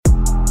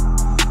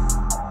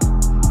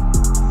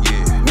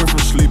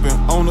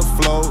on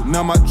the floor.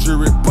 Now my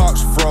jewelry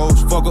box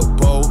froze. Fuck a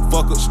bowl,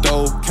 fuck a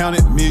stove.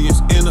 Counted millions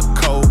in a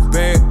cold.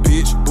 Bad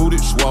bitch, booty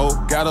swole.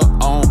 Got her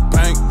on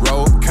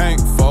bankroll. Can't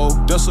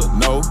fold, that's a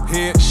no.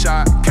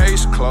 Headshot,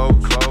 case closed.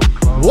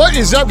 What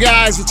is up,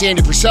 guys? It's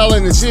Andy Frisella,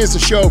 and this is the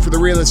show for the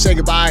real that say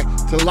goodbye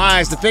to the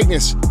lies, the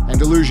fakeness, and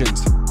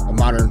delusions of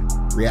modern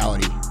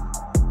reality.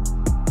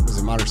 Is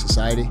it modern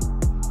society?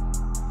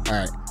 All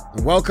right.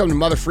 And welcome to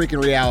mother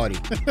freaking reality.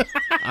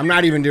 I'm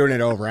not even doing it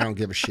over. I don't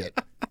give a shit.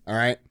 All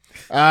right.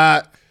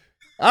 All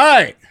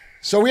right.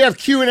 So we have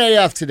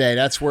Q&AF today.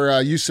 That's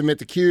where you submit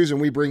the Qs and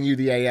we bring you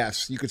the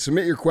AFs. You can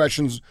submit your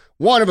questions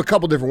one of a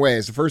couple different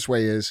ways. The first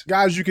way is...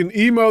 Guys, you can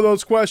email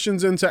those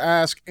questions into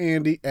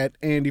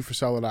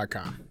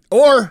askandy@andyfrisella.com.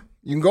 Or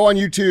you can go on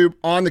YouTube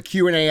on the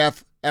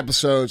Q&AF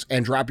episodes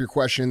and drop your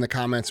question in the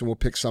comments and we'll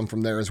pick some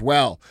from there as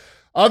well.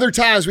 Other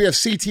times we have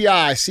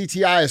CTI.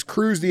 CTI is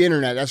Cruise the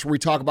Internet. That's where we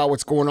talk about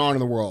what's going on in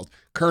the world.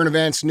 Current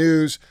events,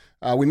 news.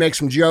 We make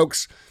some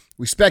jokes.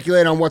 We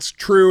speculate on what's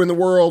true in the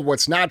world,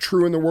 what's not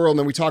true in the world, and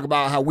then we talk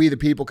about how we, the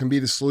people, can be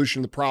the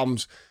solution to the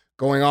problems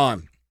going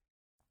on.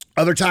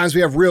 Other times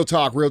we have Real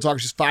Talk. Real Talk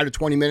is just 5 to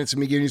 20 minutes of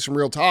me giving you some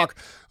real talk.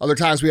 Other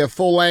times we have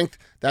Full Length.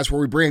 That's where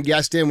we bring a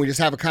guest in. We just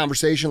have a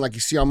conversation like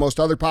you see on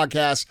most other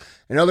podcasts.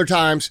 And other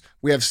times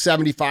we have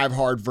 75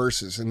 Hard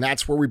Verses, and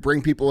that's where we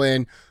bring people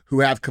in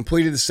who have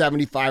completed the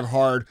 75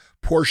 Hard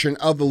portion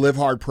of the Live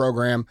Hard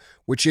program,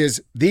 which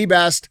is the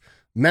best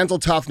mental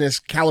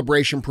toughness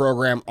calibration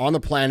program on the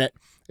planet.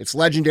 It's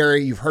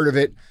legendary. You've heard of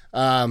it.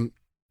 And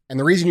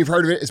the reason you've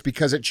heard of it is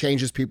because it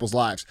changes people's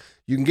lives.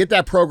 You can get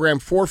that program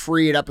for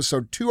free at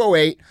episode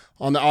 208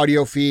 on the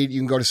audio feed. You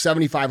can go to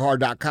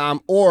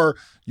 75hard.com, or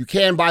you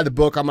can buy the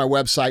book on my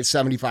website,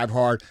 75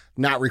 Hard.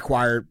 Not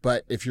required,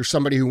 but if you're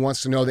somebody who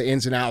wants to know the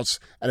ins and outs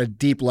at a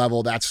deep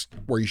level, that's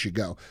where you should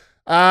go.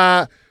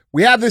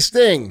 We have this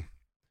thing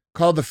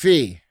called the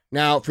fee.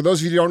 Now, for those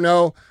of you who don't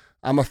know,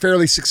 I'm a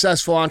fairly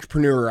successful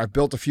entrepreneur. I've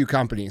built a few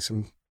companies.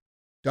 I'm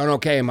done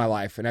okay in my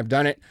life, and I've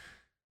done it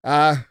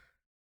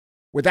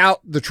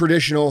without the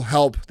traditional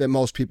help that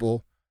most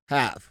people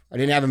have. I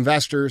didn't have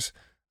investors.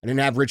 I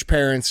didn't have rich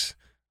parents.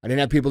 I didn't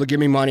have people to give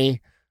me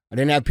money. I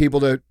didn't have people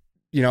to,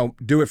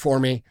 do it for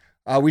me.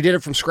 We did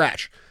it from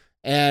scratch.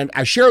 And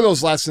I share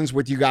those lessons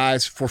with you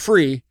guys for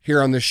free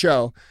here on this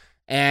show.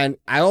 And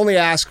I only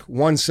ask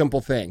one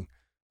simple thing.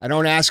 I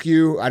don't ask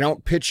you, I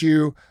don't pitch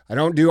you, I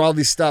don't do all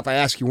these stuff. I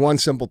ask you one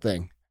simple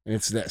thing, and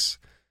it's this.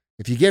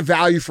 If you get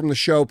value from the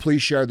show,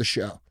 please share the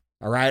show.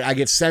 All right? I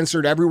get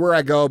censored everywhere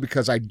I go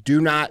because I do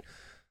not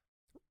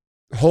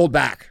hold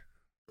back.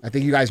 I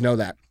think you guys know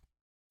that.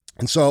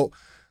 And so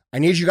I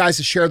need you guys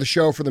to share the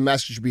show for the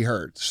message to be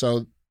heard.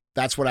 So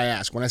that's what I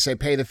ask. When I say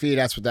pay the fee,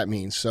 that's what that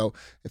means. So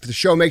if the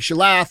show makes you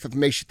laugh, if it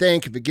makes you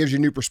think, if it gives you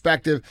a new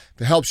perspective,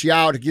 if it helps you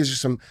out, it gives you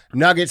some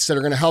nuggets that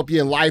are going to help you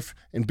in life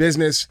and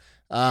business,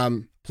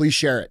 please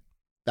share it.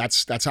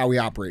 That's how we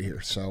operate here.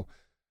 So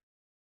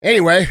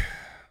anyway,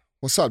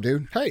 what's up,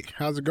 dude? Hey,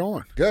 how's it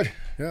going? Good.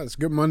 Yeah, it's a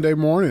good Monday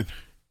morning.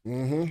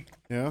 Mm-hmm.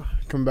 Yeah,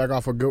 coming back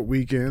off a good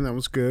weekend. That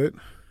was good.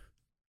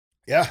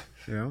 Yeah.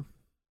 Yeah.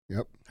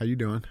 Yep. How you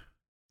doing?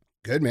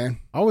 Good, man.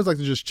 I always like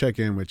to just check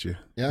in with you.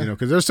 Yeah.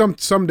 Because there's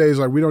some days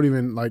like we don't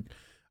even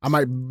I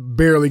might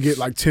barely get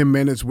like 10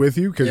 minutes with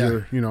you because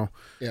you're,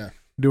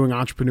 doing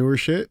entrepreneur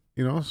shit,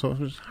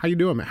 So how you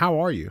doing, man? How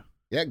are you?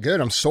 Yeah,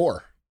 good. I'm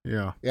sore.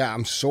 Yeah. Yeah,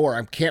 I'm sore.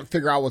 I can't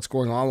figure out what's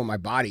going on with my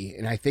body,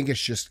 and I think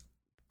it's just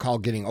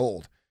called getting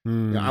old.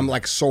 I'm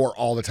like sore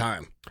all the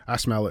time. I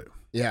smell it.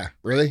 Yeah.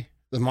 Really?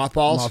 The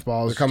mothballs?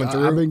 Mothballs. They're coming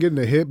through? I've been getting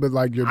a hit, but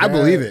like your dad. I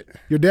believe it.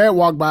 Your dad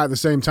walked by at the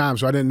same time,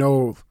 so I didn't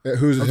know.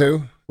 Who's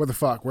who? What the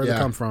fuck? Where'd they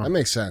come from? That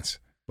makes sense.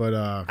 But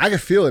I can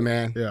feel it,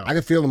 man. Yeah. I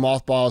can feel the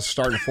mothballs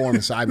starting to form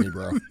inside me,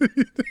 bro.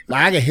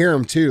 Like I can hear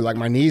them too. Like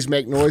my knees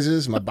make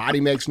noises. My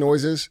body makes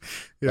noises.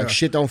 Yeah. Like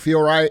shit don't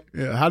feel right.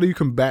 Yeah. How do you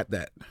combat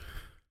that?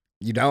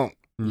 You don't.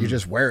 You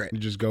just wear it. You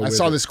just go I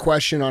saw this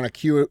question on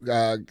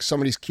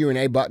somebody's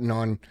Q&A button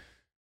on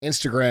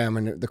Instagram,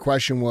 and the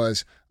question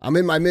was, I'm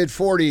in my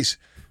mid-40s,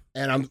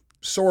 and I'm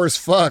sore as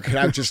fuck, and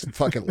I just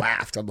fucking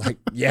laughed. I'm like,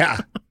 yeah.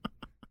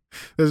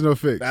 There's no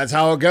fix. That's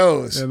how it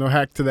goes. There's no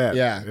hack to that.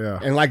 Yeah. Yeah.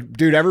 And like,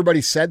 dude,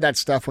 everybody said that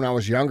stuff when I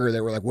was younger.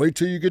 They were like, wait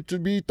till you get to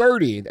be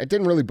 30. It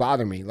didn't really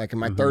bother me. Like in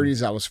my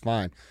 30s, I was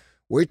fine.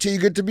 Wait till you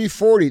get to be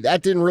 40.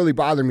 That didn't really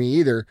bother me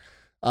either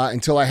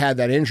until I had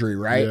that injury,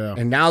 right? Yeah.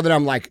 And now that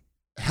I'm like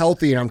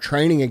healthy and I'm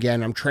training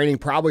again, I'm training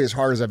probably as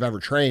hard as I've ever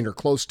trained or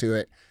close to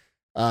it.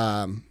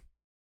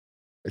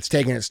 It's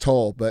taking its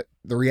toll. But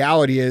the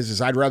reality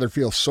is I'd rather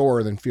feel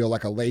sore than feel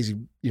like a lazy,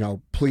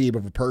 plebe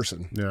of a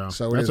person. Yeah.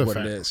 So it is what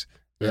it is.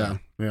 Yeah.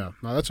 Yeah.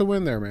 No, that's a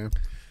win there, man.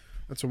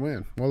 That's a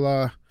win. Well,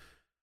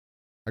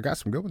 I got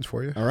some good ones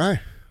for you. All right.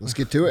 Let's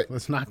get to it.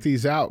 Let's knock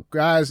these out.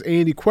 Guys,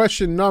 Andy,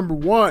 question number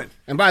 1.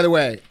 And by the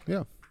way,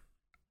 yeah,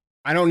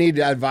 I don't need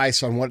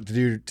advice on what to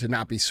do to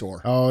not be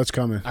sore. Oh, it's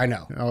coming. I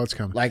know. Oh, it's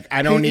coming. Like,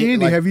 I don't Hey, need.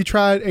 Andy, Like, have you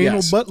tried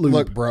anal butt lube?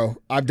 Look, bro,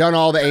 I've done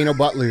all the anal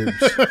butt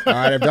lubes. All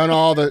right,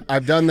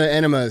 I've done the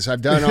enemas.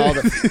 I've done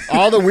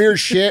all the weird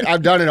shit.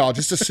 I've done it all.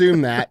 Just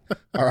assume that.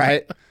 All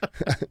right.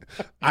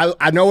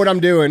 I know what I'm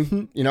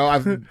doing. You know,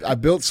 I've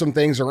built some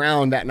things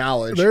around that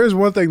knowledge. There is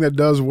one thing that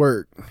does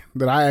work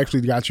that I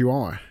actually got you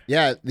on.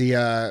 Yeah,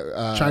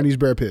 the Chinese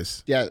bear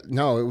piss. Yeah,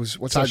 no, it was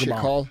what's that shit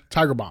called?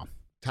 Tiger Bomb.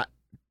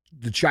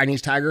 The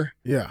Chinese tiger.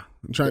 Yeah,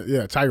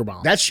 Tiger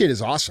Bomb. That shit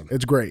is awesome.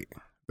 It's great.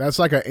 That's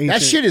like an ancient.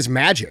 That shit is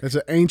magic. It's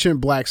an ancient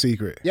black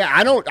secret. Yeah,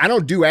 I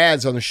don't do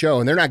ads on the show,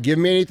 and they're not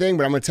giving me anything.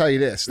 But I'm gonna tell you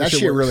this: that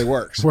shit really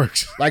works.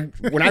 Works. Like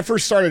when I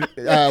first started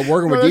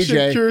working with that DJ,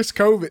 shit cures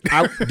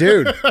COVID.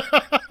 Dude,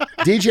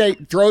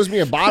 DJ throws me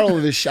a bottle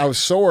of this. I was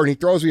sore, and he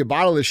throws me a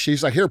bottle of this shit.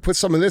 He's like, "Here, put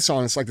some of this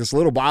on." It's like this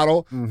little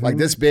bottle, like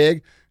this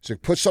big. He's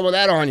like, "Put some of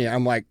that on you."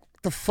 I'm like,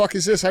 "What the fuck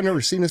is this? I've never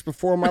seen this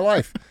before in my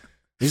life."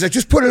 He's like,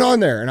 just put it on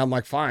there. And I'm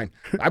like, fine.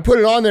 I put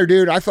it on there,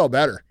 dude. I felt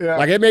better. Yeah.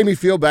 Like, it made me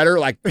feel better,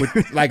 like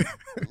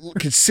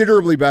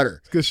considerably better.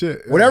 It's good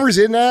shit. Yeah. Whatever's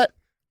in that,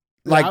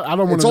 like, I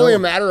don't it's only a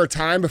matter of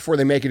time before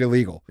they make it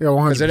illegal. Yeah,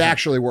 100%. Because it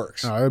actually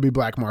works. No, it'll be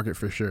black market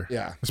for sure.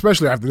 Yeah.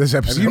 Especially after this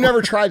episode. Have you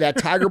never tried that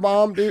Tiger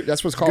Bomb, dude?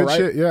 That's what's called, good right?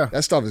 Shit, yeah.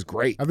 That stuff is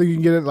great. I think you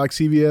can get it like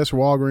CVS or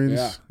Walgreens.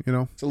 Yeah. You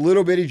know, it's a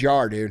little bitty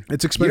jar, dude.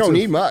 It's expensive. You don't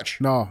need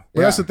much. No.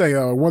 But that's the thing.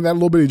 That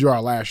little bitty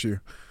jar last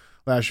year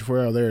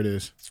for there it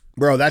is.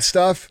 Bro, that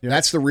stuff,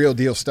 that's the real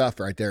deal stuff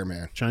right there,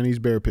 man. Chinese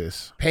bear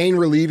piss. Pain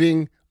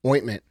relieving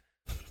ointment.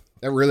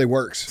 That really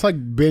works. It's like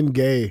Ben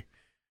Gay.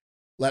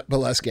 But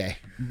less gay.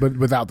 But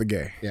without the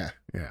gay. Yeah.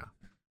 Yeah.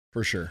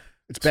 For sure.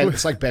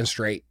 It's like Ben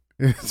Straight.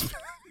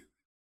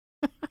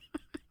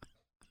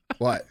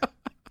 What?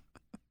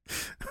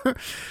 But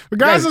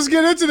guys, let's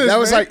get into this. That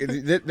was like,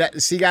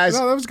 see, guys.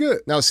 No, that was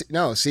good.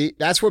 No, see,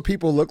 that's what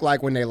people look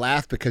like when they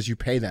laugh because you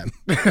pay them.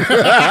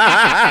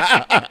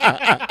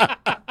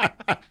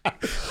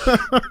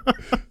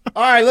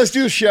 All right, let's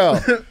do a show.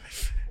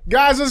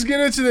 Guys, let's get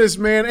into this,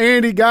 man.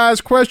 Andy,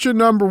 guys, question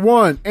number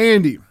 1.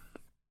 Andy,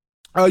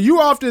 you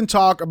often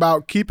talk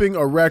about keeping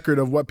a record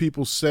of what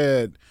people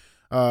said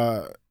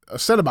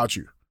about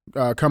you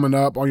coming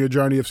up on your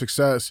journey of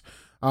success.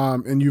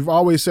 And you've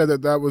always said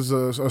that was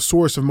a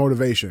source of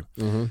motivation.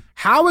 Mm-hmm.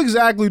 How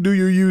exactly do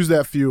you use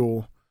that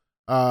fuel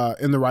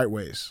in the right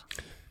ways?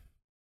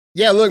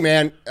 Yeah, look,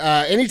 man,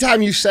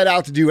 anytime you set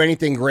out to do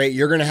anything great,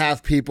 you're going to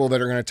have people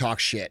that are going to talk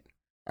shit.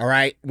 All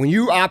right. When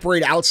you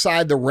operate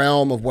outside the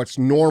realm of what's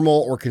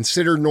normal or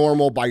considered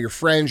normal by your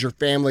friends, your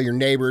family, your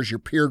neighbors, your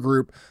peer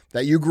group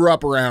that you grew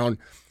up around,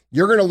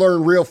 you're going to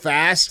learn real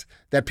fast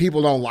that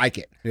people don't like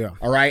it. Yeah.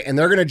 All right. And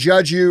they're going to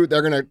judge you.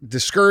 They're going to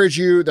discourage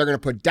you. They're going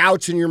to put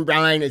doubts in your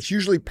mind. It's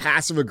usually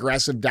passive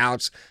aggressive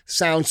doubts,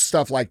 sound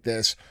stuff like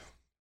this.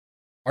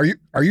 Are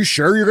you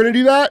sure you're going to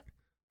do that?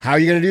 How are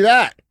you going to do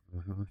that?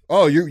 Mm-hmm.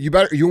 Oh,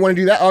 you want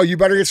to do that? Oh, you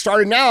better get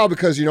started now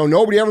because,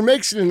 nobody ever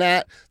makes it in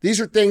that.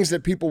 These are things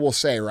that people will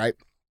say, right?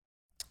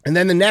 And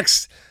then the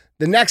next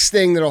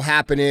thing that'll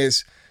happen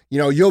is,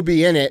 you'll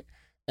be in it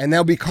and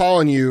they'll be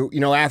calling you,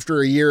 after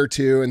a year or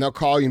two, and they'll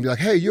call you and be like,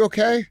 "Hey, you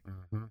okay?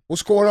 Mm-hmm.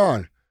 What's going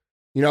on?"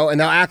 And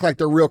they'll act like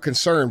they're real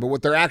concerned, but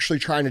what they're actually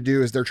trying to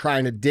do is they're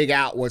trying to dig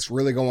out what's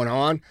really going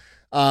on.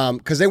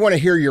 Because they want to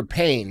hear your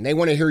pain. They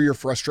want to hear your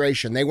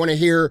frustration. They want to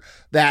hear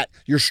that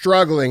you're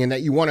struggling and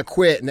that you want to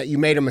quit and that you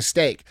made a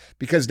mistake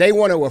because they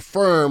want to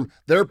affirm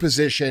their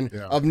position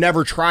of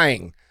never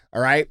trying.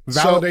 All right.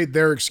 Validate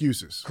their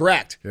excuses.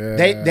 Correct. Yeah.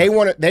 They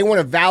want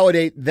to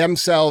validate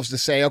themselves to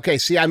say, okay,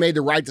 see, I made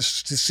the right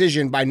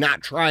decision by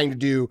not trying to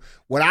do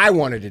what I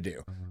wanted to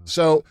do. Mm-hmm.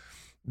 So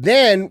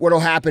then what'll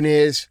happen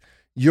is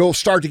you'll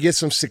start to get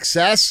some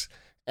success.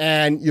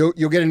 And you'll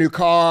get a new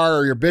car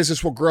or your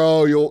business will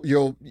grow.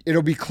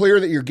 It'll be clear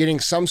that you're getting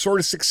some sort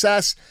of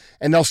success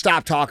and they'll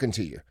stop talking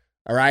to you.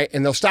 All right.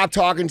 And they'll stop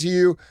talking to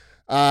you.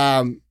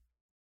 And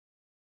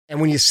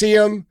when you see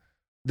them,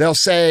 they'll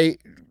say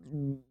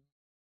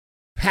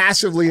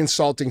passively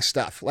insulting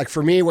stuff. Like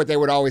for me, what they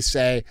would always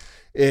say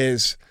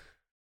is,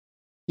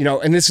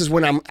 and this is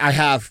when I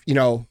have,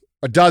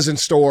 a dozen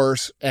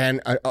stores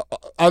and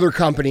other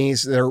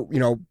companies that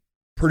are,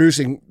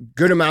 producing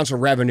good amounts of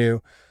revenue.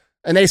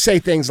 And they say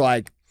things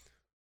like,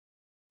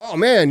 "Oh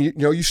man,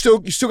 you still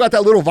got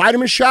that little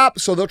vitamin shop,"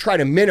 so they'll try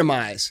to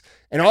minimize.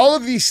 And all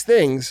of these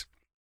things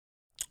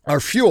are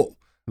fuel,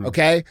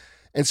 okay?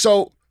 And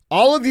so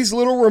all of these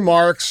little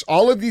remarks,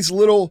 all of these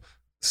little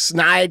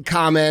snide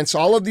comments,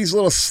 all of these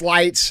little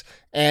slights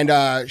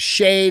and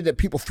shade that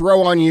people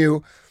throw on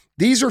you,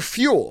 these are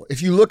fuel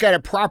if you look at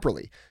it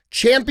properly.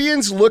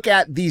 Champions look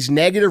at these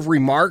negative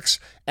remarks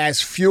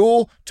as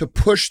fuel to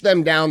push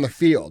them down the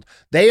field.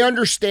 They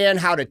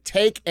understand how to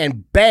take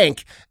and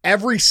bank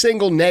every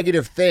single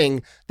negative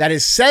thing that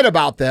is said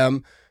about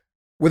them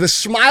with a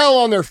smile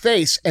on their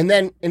face. And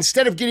then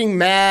instead of getting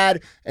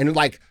mad and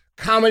like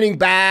commenting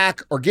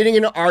back or getting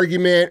in an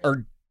argument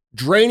or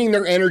draining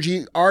their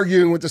energy,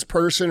 arguing with this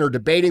person or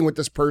debating with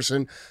this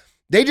person,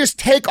 they just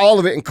take all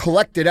of it and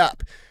collect it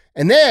up.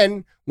 And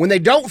then when they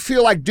don't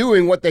feel like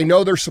doing what they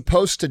know they're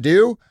supposed to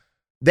do,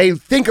 they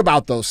think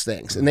about those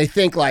things and they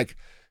think like,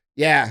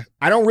 yeah,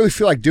 I don't really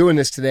feel like doing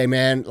this today,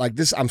 man. Like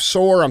this, I'm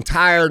sore, I'm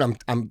tired,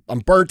 I'm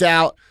burnt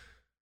out.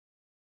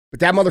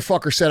 But that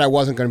motherfucker said I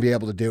wasn't going to be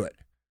able to do it.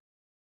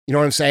 You know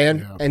what I'm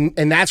saying? Yeah.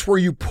 And that's where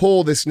you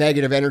pull this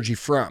negative energy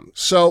from.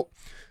 So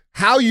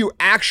how you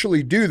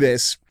actually do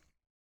this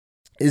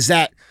is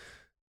that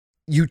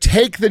you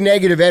take the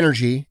negative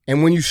energy,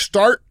 and when you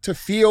start to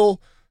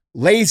feel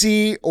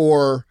lazy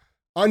or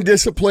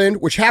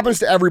undisciplined, which happens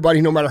to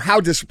everybody no matter how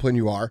disciplined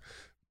you are,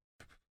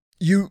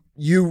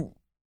 you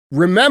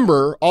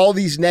remember all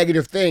these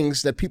negative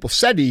things that people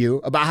said to you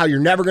about how you're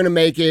never going to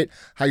make it,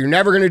 how you're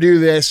never going to do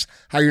this,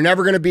 how you're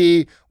never going to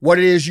be what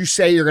it is you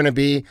say you're going to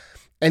be.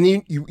 And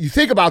then you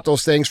think about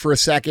those things for a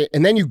second,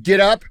 and then you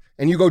get up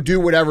and you go do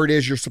whatever it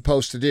is you're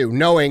supposed to do,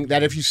 knowing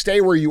that if you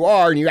stay where you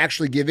are and you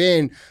actually give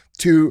in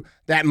to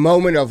that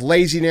moment of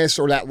laziness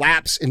or that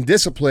lapse in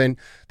discipline,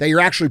 that you're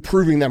actually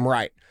proving them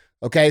right.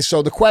 Okay,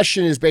 so the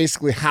question is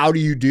basically, how do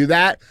you do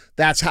that?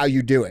 That's how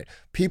you do it.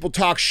 People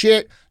talk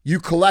shit. You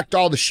collect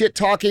all the shit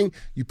talking.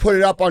 You put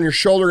it up on your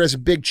shoulder as a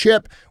big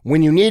chip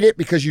when you need it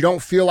because you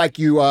don't feel like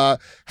you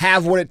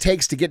have what it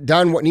takes to get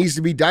done what needs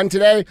to be done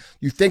today.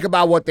 You think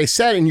about what they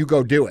said and you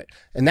go do it.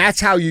 And that's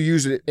how you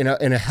use it in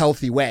a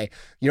healthy way.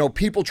 You know,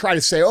 people try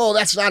to say, oh,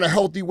 that's not a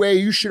healthy way.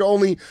 You should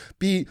only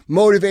be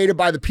motivated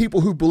by the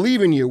people who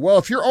believe in you. Well,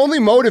 if you're only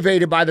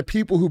motivated by the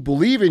people who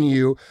believe in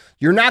you,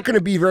 you're not going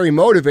to be very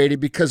motivated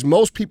because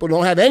most people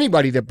don't have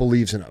anybody that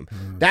believes in them.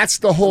 That's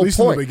the whole point.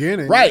 In the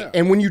beginning, right.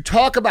 Yeah. And when you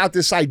talk about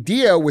this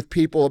idea with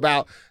people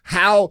about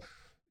how,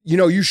 you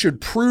know, you should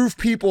prove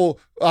people,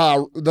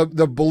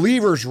 the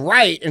believers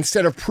right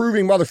instead of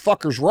proving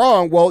motherfuckers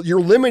wrong, well,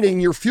 you're limiting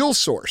your fuel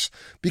source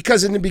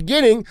because in the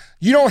beginning,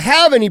 you don't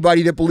have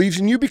anybody that believes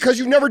in you because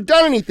you've never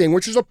done anything,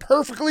 which is a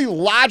perfectly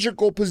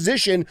logical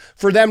position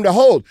for them to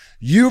hold.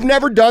 You've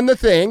never done the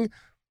thing,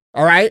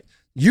 all right?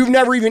 You've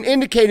never even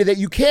indicated that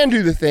you can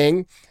do the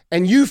thing,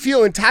 and you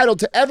feel entitled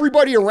to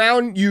everybody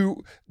around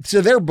you,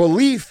 to their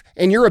belief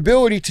in your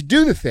ability to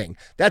do the thing.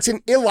 That's an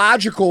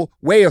illogical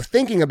way of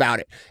thinking about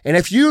it. And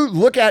if you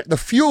look at the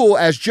fuel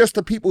as just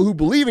the people who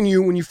believe in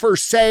you when you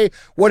first say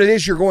what it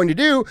is you're going to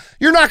do,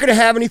 you're not going to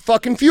have any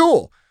fucking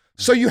fuel.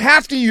 So you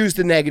have to use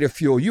the negative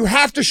fuel. You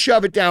have to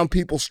shove it down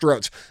people's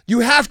throats. You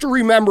have to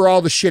remember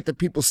all the shit that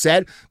people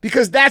said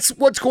because that's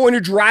what's going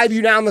to drive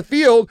you down the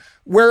field,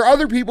 where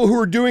other people who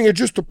are doing it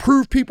just to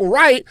prove people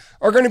right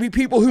are going to be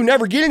people who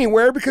never get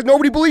anywhere because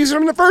nobody believes in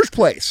them in the first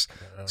place.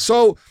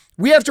 So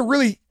we have to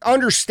really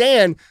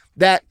understand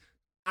that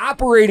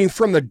operating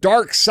from the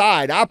dark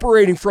side,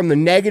 operating from the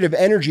negative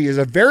energy is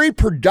a very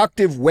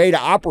productive way to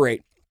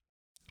operate.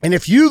 And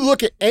if you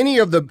look at any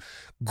of the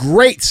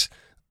greats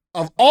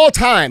of all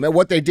time at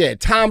what they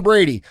did, Tom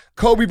Brady,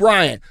 Kobe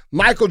Bryant,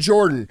 Michael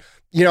Jordan,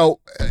 you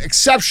know,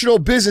 exceptional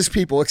business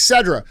people,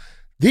 etc.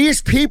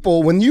 These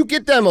people, when you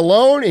get them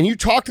alone and you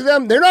talk to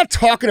them, they're not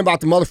talking about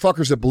the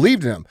motherfuckers that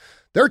believed in them.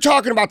 They're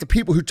talking about the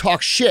people who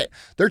talk shit.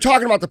 They're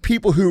talking about the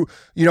people who,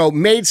 you know,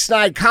 made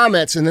snide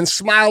comments and then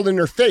smiled in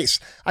their face.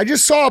 I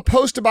just saw a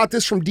post about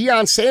this from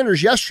Deion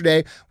Sanders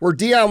yesterday where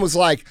Deion was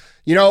like,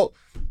 you know,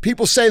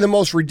 people say the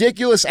most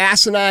ridiculous,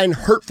 asinine,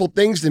 hurtful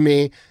things to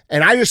me,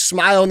 and I just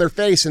smile in their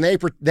face, and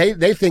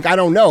they think I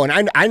don't know,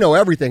 and I know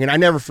everything, and I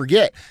never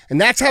forget.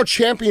 And that's how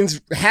champions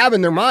have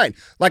in their mind.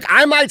 Like,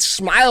 I might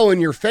smile in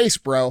your face,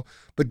 bro,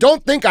 but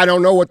don't think I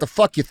don't know what the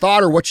fuck you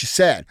thought or what you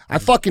said. I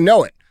fucking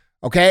know it,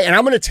 okay? And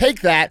I'm going to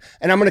take that,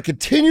 and I'm going to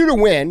continue to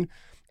win,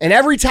 and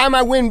every time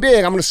I win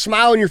big, I'm going to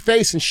smile in your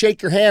face and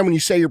shake your hand when you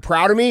say you're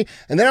proud of me,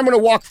 and then I'm going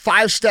to walk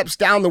 5 steps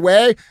down the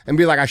way and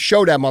be like, I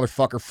showed that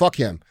motherfucker, fuck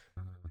him.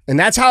 And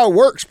that's how it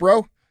works,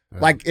 bro. Yeah.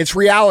 Like, it's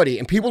reality.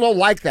 And people don't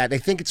like that. They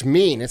think it's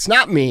mean. It's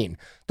not mean.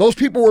 Those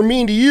people were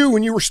mean to you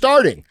when you were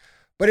starting.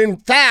 But in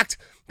fact,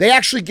 they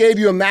actually gave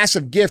you a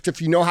massive gift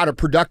if you know how to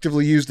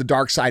productively use the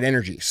dark side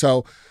energy.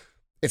 So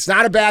it's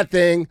not a bad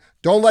thing.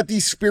 Don't let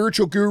these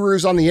spiritual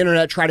gurus on the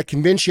internet try to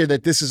convince you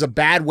that this is a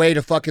bad way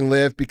to fucking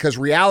live, because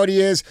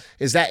reality is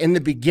that in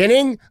the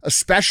beginning,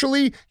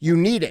 especially, you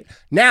need it.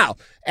 Now,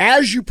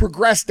 as you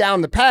progress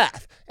down the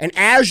path, and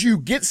as you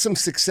get some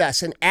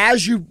success, and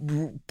as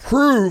you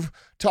prove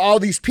to all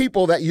these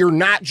people that you're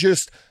not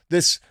just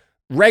this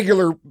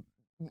regular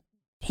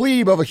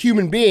plebe of a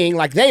human being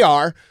like they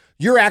are,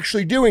 you're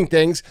actually doing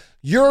things,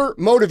 your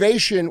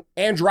motivation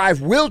and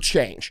drive will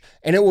change,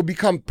 and it will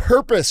become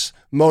purpose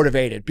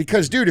motivated.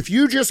 Because, dude, if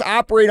you just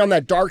operate on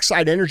that dark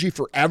side energy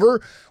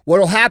forever,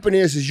 what'll happen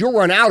is you'll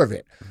run out of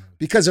it.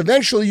 Because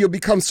eventually you'll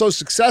become so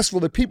successful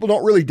that people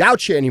don't really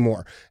doubt you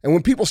anymore. And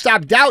when people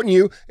stop doubting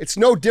you, it's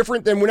no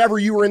different than whenever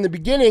you were in the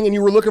beginning and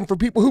you were looking for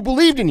people who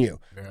believed in you.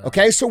 Yeah.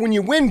 Okay, so when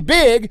you win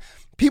big,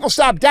 people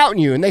stop doubting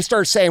you and they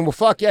start saying, well,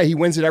 fuck yeah, he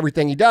wins at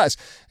everything he does.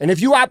 And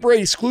if you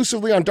operate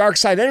exclusively on dark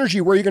side energy,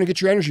 where are you going to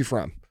get your energy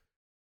from?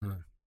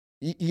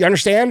 You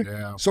understand?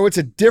 Yeah. So it's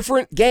a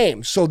different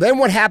game. So then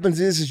what happens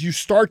is you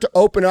start to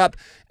open up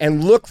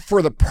and look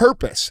for the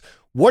purpose.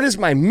 what is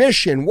my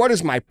mission? What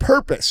is my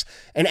purpose?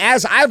 And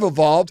as I've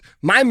evolved,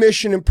 my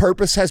mission and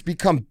purpose has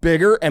become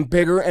bigger and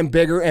bigger and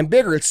bigger and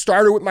bigger. It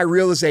started with my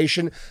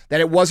realization that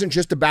it wasn't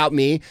just about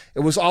me. It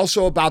was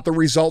also about the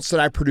results that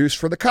I produced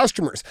for the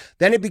customers.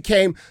 Then it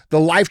became the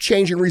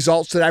life-changing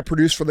results that I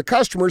produced for the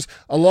customers,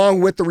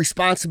 along with the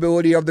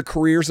responsibility of the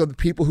careers of the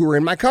people who are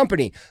in my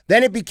company.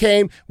 Then it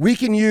became, we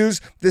can use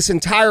this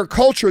entire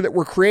culture that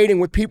we're creating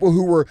with people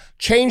who were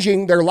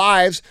changing their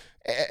lives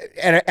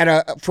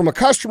from a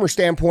customer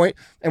standpoint,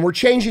 and we're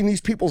changing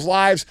these people's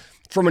lives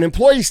from an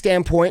employee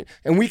standpoint,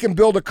 and we can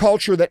build a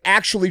culture that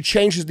actually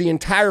changes the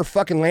entire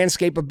fucking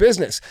landscape of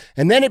business.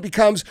 And then it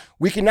becomes,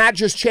 we can not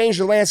just change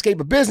the landscape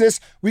of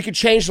business, we can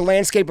change the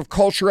landscape of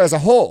culture as a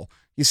whole.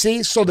 You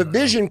see? So the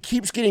vision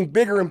keeps getting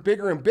bigger and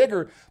bigger and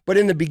bigger, but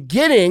in the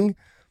beginning,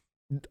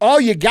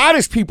 all you got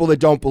is people that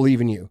don't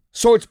believe in you.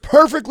 So it's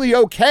perfectly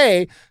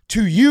okay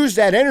to use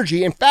that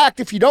energy. In fact,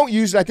 if you don't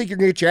use it, I think you're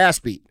gonna get your ass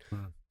beat.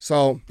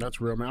 So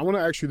that's real, man. I want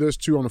to ask you this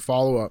too on the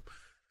follow-up.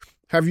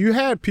 Have you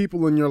had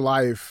people in your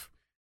life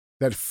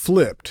that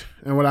flipped?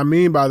 And what I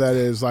mean by that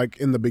is, like,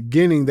 in the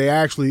beginning, they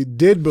actually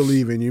did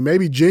believe in you,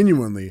 maybe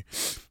genuinely,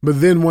 but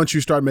then once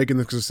you start making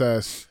the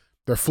success,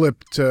 they're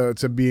flipped to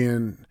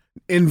being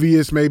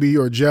envious maybe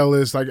or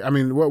jealous. Like, I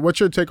mean,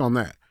 what's your take on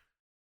that?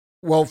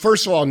 Well,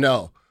 first of all,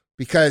 no,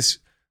 because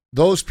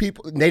those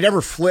people, they never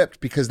flipped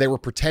because they were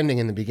pretending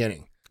in the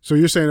beginning. So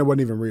you're saying it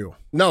wasn't even real?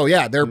 No,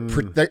 yeah,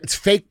 it's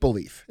fake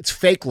belief. It's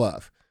fake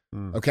love.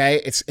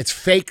 Okay, it's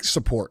fake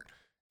support,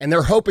 and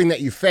they're hoping that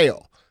you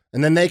fail,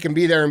 and then they can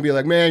be there and be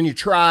like, "Man, you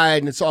tried,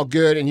 and it's all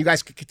good," and you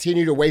guys can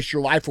continue to waste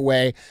your life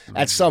away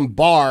at some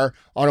bar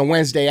on a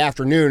Wednesday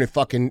afternoon at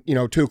fucking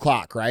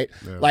 2:00, right?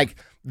 Yeah. Like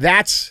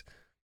that's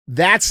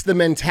the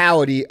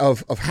mentality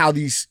of how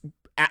these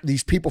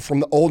people from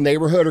the old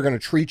neighborhood are going to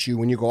treat you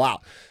when you go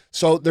out.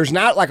 So there's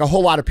not like a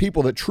whole lot of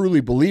people that truly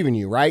believe in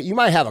you, right? You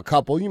might have a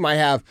couple, you might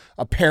have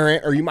a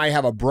parent, or you might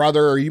have a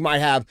brother, or you might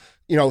have,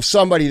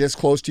 somebody that's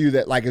close to you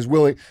that like is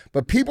willing,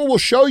 but people will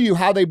show you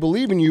how they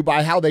believe in you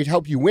by how they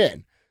help you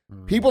win.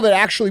 People that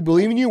actually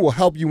believe in you will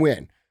help you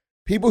win.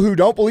 People who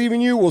don't believe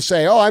in you will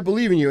say, "Oh, I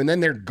believe in you," and then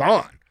they're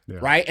gone,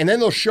 right? And then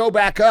they'll show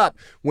back up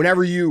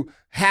whenever you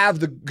have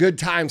the good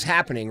times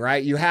happening,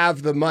 right? You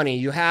have the money,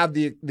 you have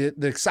the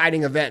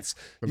exciting events,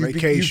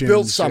 you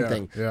built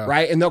something,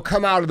 right? And they'll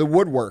come out of the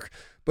woodwork.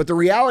 But the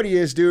reality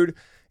is, dude,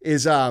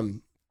 is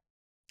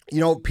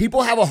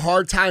people have a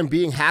hard time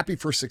being happy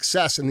for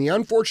success. And the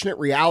unfortunate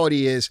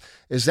reality is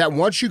that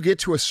once you get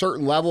to a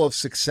certain level of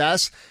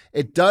success,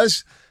 it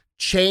does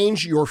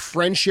change your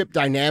friendship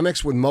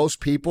dynamics with most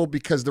people,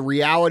 because the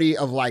reality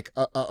of like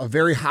a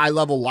very high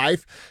level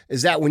life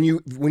is that when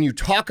you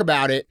talk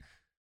about it,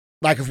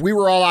 like if we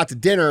were all out to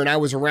dinner and I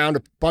was around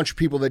a bunch of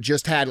people that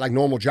just had like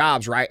normal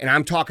jobs, right? And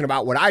I'm talking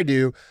about what I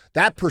do,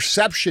 that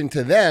perception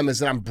to them is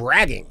that I'm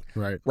bragging.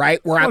 Right?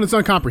 It's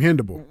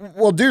incomprehensible.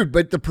 Well, dude,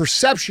 but the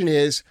perception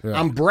is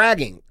I'm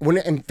bragging, when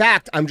in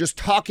fact I'm just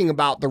talking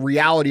about the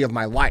reality of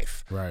my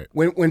life. Right.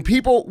 When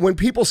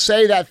people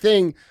say that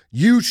thing,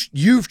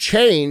 you've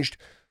changed,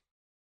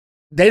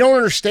 they don't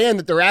understand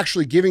that they're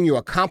actually giving you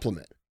a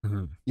compliment.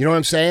 Mm-hmm. You know what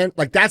I'm saying?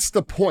 Like, that's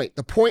the point.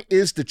 The point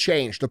is to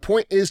change. The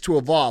point is to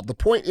evolve. The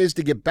point is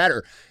to get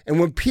better. And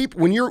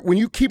when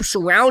you keep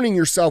surrounding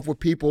yourself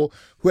with people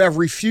who have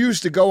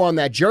refused to go on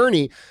that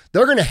journey,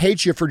 they're going to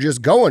hate you for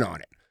just going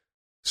on it.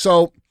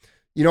 So,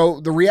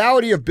 the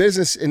reality of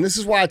business, and this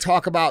is why I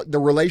talk about the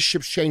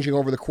relationships changing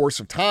over the course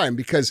of time,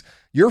 because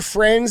your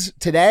friends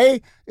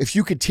today, if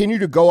you continue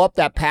to go up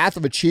that path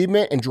of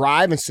achievement and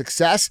drive and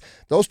success,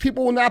 those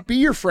people will not be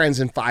your friends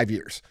in 5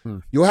 years.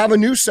 You'll have a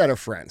new set of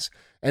friends.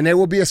 And they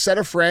will be a set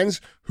of friends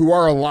who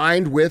are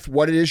aligned with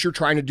what it is you're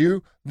trying to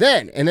do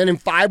then. And then in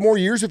 5 more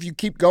years, if you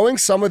keep going,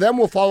 some of them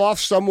will fall off,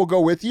 some will go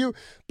with you.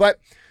 But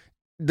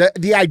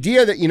the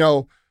idea that,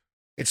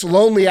 it's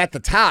lonely at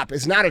the top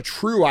is not a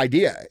true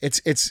idea.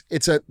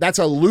 That's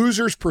a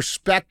loser's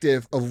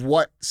perspective of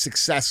what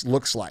success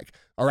looks like.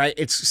 All right.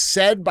 It's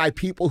said by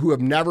people who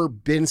have never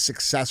been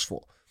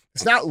successful.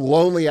 It's not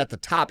lonely at the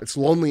top. It's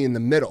lonely in the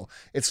middle.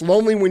 It's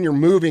lonely when you're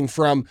moving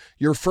from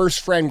your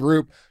first friend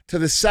group to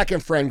the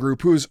second friend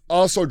group who's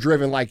also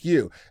driven like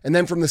you. And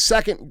then from the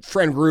second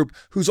friend group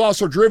who's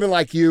also driven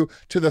like you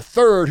to the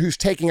third who's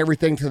taking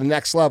everything to the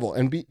next level,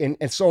 and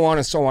so on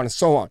and so on and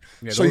so on.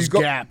 Yeah, so those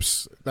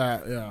gaps.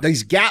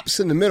 These gaps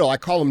in the middle, I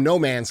call them no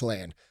man's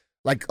land.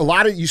 Like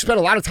you spend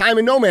a lot of time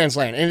in no man's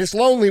land, and it's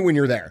lonely when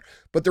you're there.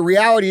 But the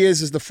reality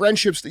is the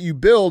friendships that you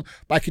build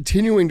by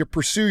continuing to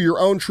pursue your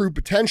own true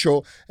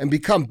potential and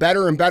become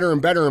better and better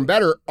and better and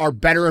better are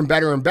better and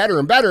better and better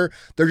and better.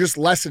 They're just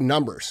less in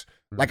numbers.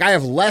 Like, I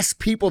have less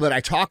people that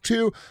I talk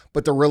to,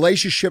 but the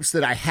relationships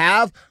that I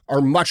have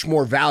are much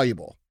more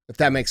valuable, if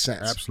that makes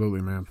sense.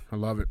 Absolutely, man. I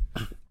love it.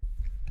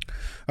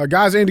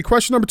 Guys, Andy,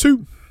 question number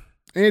 2.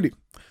 Andy.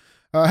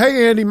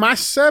 Hey, Andy, my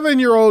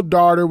 7-year-old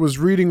daughter was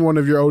reading one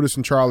of your Otis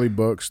and Charlie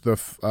books, The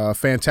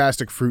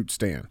Fantastic Fruit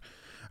Stand.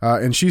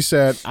 And she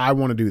said, I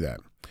want to do that.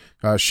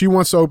 She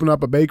wants to open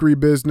up a bakery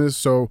business,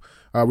 so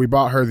we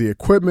bought her the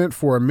equipment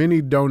for a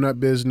mini donut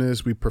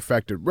business. We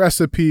perfected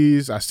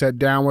recipes. I sat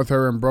down with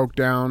her and broke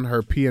down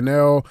her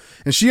P&L,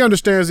 and she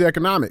understands the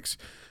economics.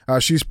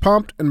 She's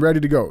pumped and ready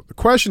to go. The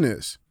question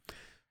is,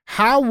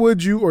 how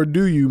would you or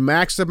do you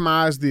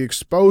maximize the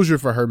exposure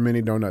for her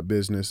mini donut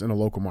business in a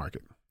local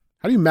market?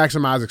 How do you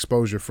maximize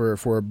exposure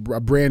for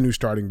a brand new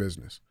starting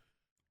business?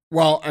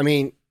 Well, I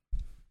mean,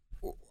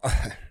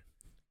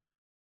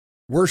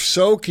 we're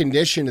so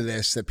conditioned to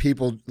this that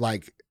people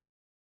like,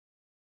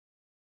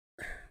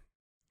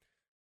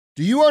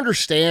 do you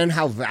understand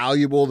how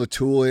valuable the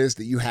tool is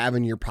that you have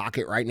in your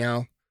pocket right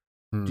now?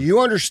 Do you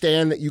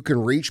understand that you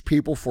can reach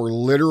people for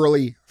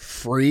literally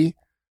free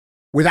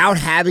without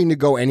having to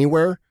go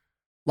anywhere?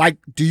 Like,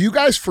 do you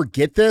guys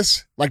forget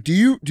this? Like, do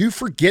you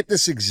forget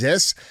this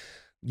exists?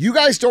 You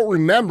guys don't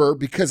remember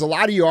because a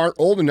lot of you aren't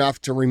old enough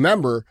to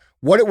remember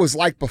what it was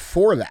like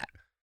before that.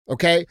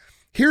 Okay?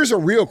 Here's a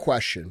real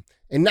question.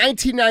 In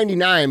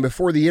 1999,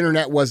 before the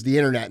internet was the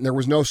internet and there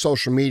was no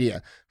social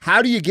media,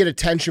 how do you get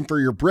attention for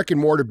your brick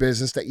and mortar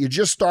business that you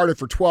just started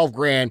for 12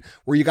 grand,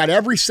 where you got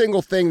every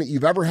single thing that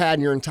you've ever had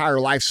in your entire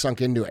life sunk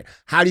into it?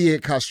 How do you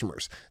get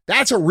customers?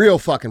 That's a real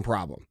fucking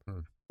problem.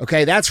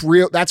 Okay, that's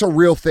real. That's a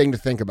real thing to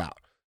think about.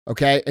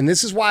 Okay, and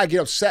this is why I get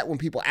upset when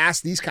people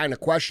ask these kind of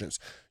questions.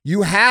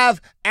 You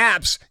have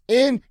apps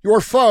in your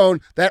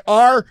phone that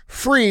are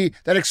free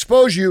that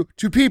expose you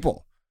to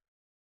people.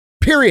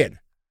 Period.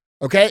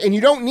 Okay, and you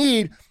don't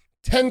need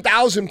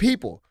 10,000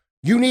 people.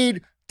 You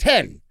need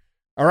 10.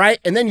 All right,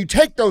 and then you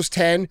take those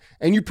 10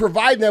 and you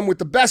provide them with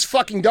the best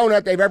fucking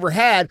donut they've ever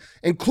had,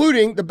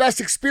 including the best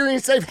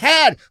experience they've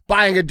had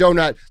buying a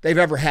donut they've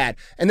ever had.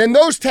 And then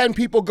those 10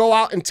 people go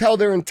out and tell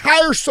their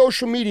entire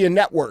social media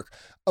network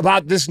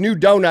about this new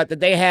donut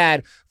that they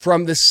had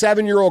from this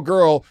 7-year-old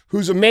girl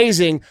who's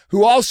amazing,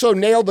 who also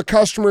nailed the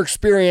customer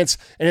experience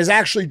and is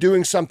actually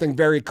doing something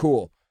very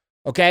cool.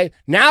 Okay,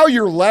 now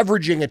you're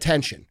leveraging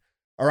attention.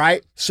 All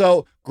right,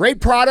 so great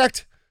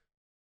product,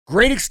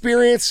 great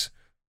experience,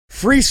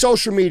 free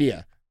social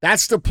media.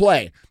 That's the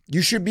play.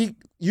 You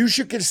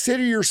should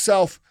consider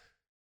yourself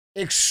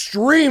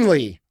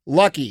extremely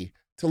lucky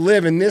to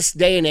live in this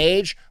day and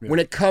age when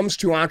it comes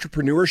to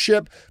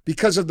entrepreneurship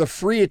because of the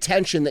free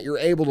attention that you're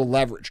able to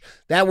leverage.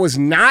 That was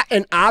not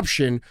an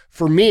option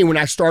for me when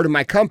I started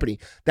my company.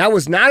 That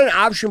was not an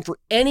option for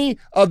any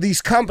of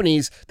these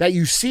companies that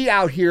you see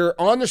out here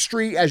on the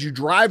street as you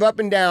drive up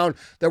and down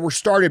that were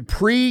started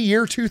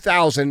pre-year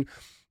 2000.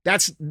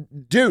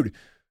 Dude,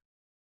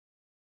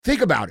 think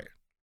about it.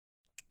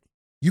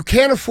 You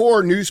can't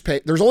afford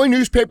newspaper. There's only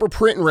newspaper,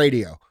 print, and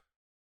radio,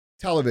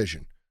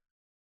 television.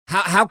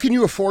 How can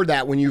you afford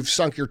that when you've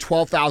sunk your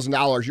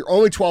 $12,000? You're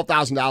only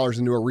 $12,000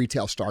 into a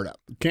retail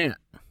startup. You can't.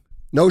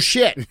 No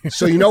shit.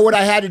 So you know what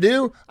I had to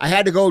do? I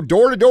had to go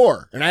door to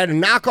door, and I had to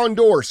knock on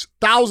doors,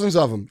 thousands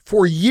of them,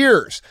 for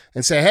years,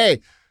 and say,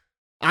 hey,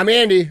 I'm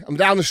Andy. I'm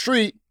down the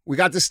street. We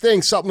got this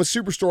thing, Supplement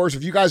Superstores.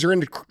 If you guys are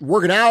into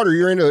working out or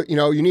you're into,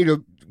 you need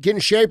to get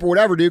in shape or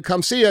whatever, dude,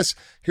 come see us.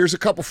 Here's a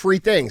couple free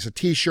things, a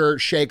T-shirt,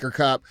 shaker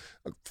cup,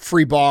 a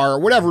free bar, or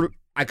whatever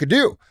I could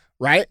do,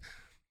 right?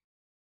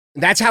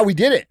 That's how we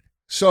did it.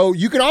 So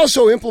you can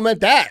also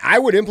implement that. I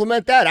would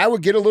implement that. I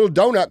would get a little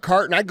donut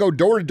cart and I'd go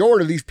door to door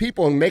to these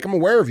people and make them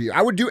aware of you.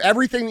 I would do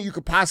everything that you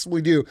could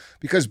possibly do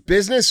because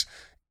business,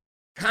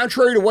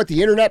 contrary to what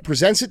the internet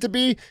presents it to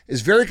be,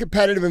 is very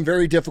competitive and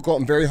very difficult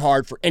and very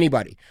hard for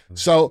anybody.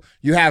 So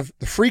you have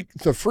the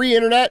free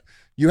internet.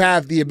 You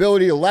have the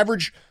ability to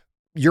leverage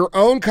your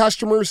own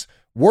customers,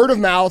 word of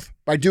mouth,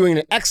 by doing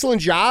an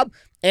excellent job.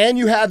 And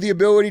you have the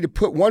ability to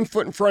put one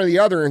foot in front of the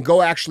other and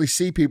go actually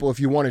see people if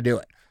you want to do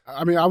it.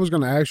 I mean, I was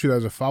going to ask you that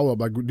as a follow-up.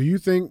 Like, do you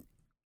think,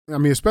 I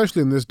mean,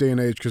 especially in this day and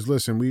age, because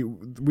listen,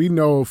 we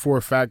know for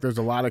a fact there's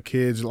a lot of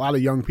kids, a lot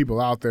of young people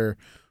out there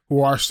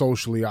who are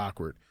socially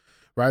awkward,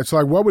 right? So,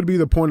 like, what would be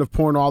the point of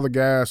pouring all the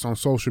gas on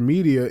social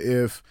media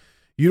if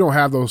you don't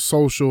have those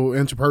social,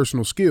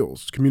 interpersonal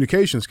skills,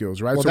 communication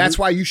skills, right? Well, so that's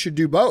why you should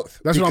do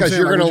both. That's because what I'm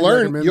saying. you're going to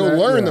learn. You'll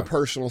learn the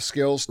personal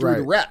skills through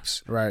the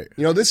reps. Right.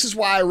 This is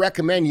why I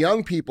recommend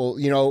young people,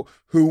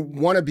 who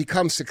want to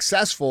become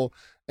successful.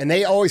 And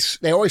they always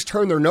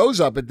turn their nose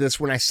up at this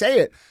when I say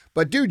it.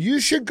 But, dude, you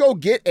should go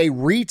get a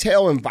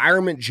retail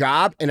environment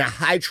job in a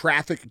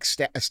high-traffic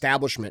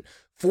establishment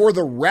for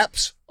the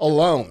reps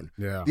alone.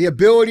 Yeah. The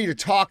ability to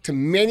talk to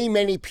many,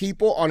 many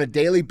people on a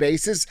daily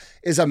basis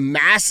is a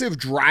massive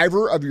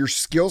driver of your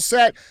skill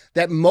set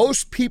that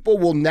most people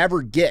will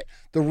never get.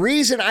 The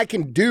reason I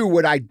can do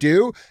what I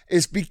do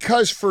is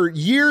because for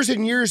years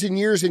and years and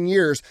years and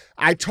years,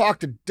 I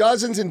talked to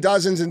dozens and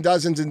dozens and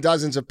dozens and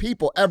dozens of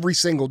people every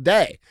single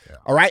day. Yeah.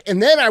 All right.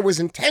 And then I was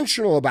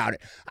intentional about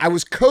it. I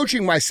was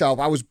coaching myself.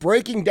 I was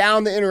breaking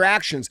down the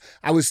interactions.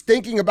 I was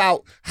thinking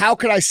about how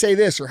could I say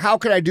this or how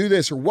could I do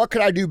this or what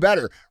could I do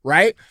better?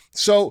 Right.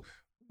 So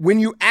when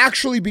you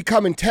actually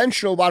become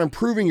intentional about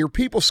improving your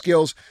people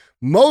skills,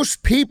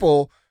 most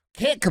people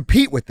can't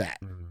compete with that.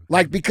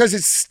 Like, because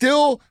it's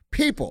still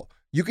people.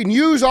 You can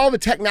use all the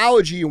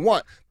technology you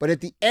want, but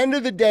at the end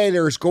of the day,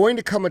 there is going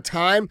to come a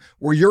time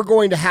where you're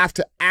going to have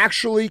to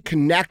actually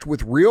connect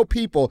with real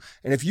people.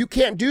 And if you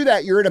can't do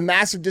that, you're at a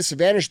massive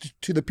disadvantage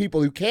to the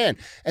people who can.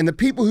 And the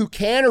people who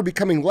can are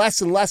becoming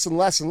less and less and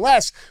less and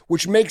less,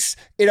 which makes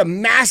it a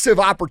massive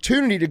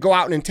opportunity to go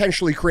out and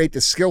intentionally create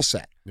this skill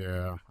set.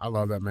 Yeah, I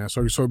love that, man.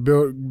 So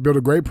build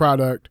a great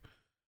product,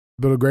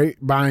 build a great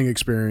buying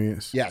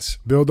experience. Yes.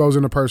 Build those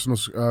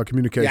interpersonal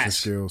communication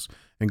skills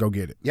and go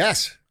get it.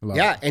 Yes.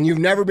 Yeah. And you've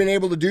never been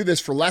able to do this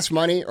for less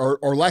money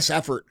or less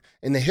effort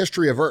in the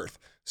history of Earth.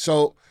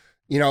 So,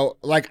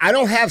 like, I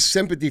don't have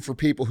sympathy for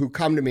people who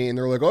come to me and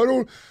they're like, I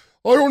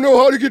don't know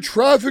how to get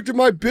traffic to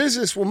my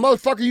business. Well,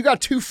 motherfucker, you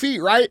got 2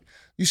 feet, right?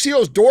 You see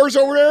those doors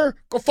over there?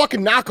 Go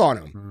fucking knock on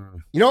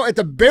them. At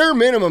the bare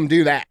minimum,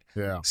 do that.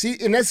 Yeah. See,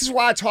 and this is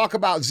why I talk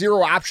about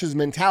zero options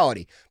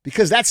mentality,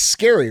 because that's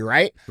scary,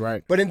 right?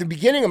 Right. But in the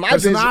beginning of my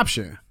business, business, an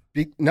option.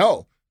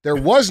 No, there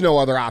was no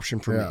other option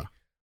for me.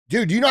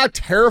 Dude, do you know how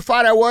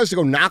terrified I was to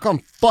go knock on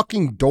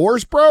fucking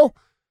doors, bro?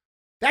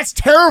 That's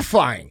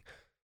terrifying.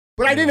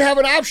 But I didn't have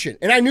an option.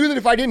 And I knew that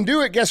if I didn't do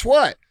it, guess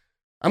what?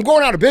 I'm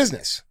going out of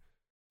business.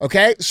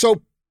 Okay?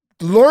 So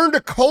learn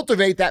to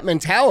cultivate that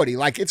mentality.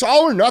 Like, it's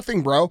all or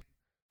nothing, bro.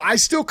 I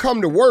still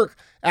come to work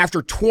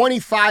after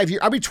 25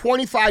 years. I'll be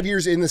 25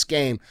 years in this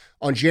game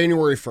on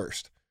January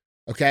 1st.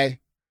 Okay?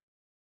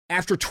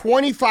 After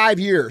 25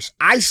 years,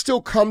 I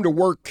still come to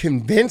work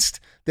convinced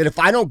that if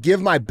I don't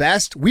give my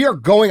best, we are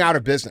going out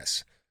of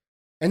business.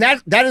 And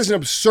that is an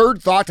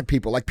absurd thought to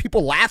people. Like,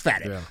 people laugh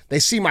at it. Yeah. They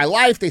see my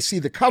life. They see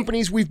the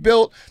companies we've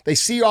built. They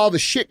see all the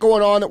shit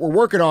going on that we're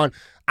working on.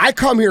 I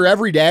come here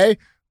every day,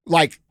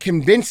 like,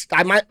 convinced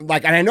I might,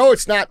 like, and I know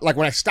it's not, like,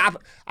 when I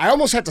stop, I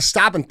almost have to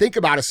stop and think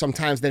about it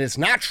sometimes that it's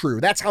not true.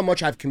 That's how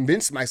much I've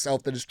convinced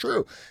myself that it's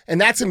true.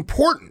 And that's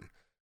important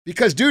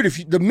because, dude,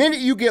 the minute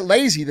you get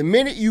lazy, the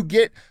minute you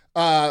get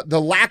the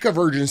lack of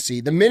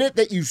urgency, the minute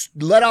that you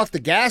let off the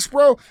gas,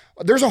 bro,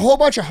 there's a whole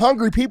bunch of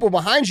hungry people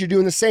behind you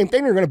doing the same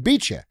thing. They're going to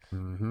beat you.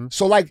 Mm-hmm.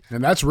 So, like,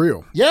 and that's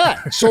real.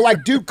 Yeah. So,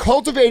 like, dude,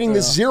 cultivating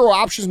this zero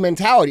options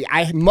mentality,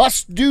 I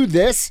must do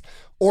this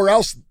or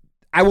else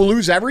I will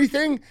lose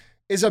everything,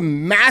 is a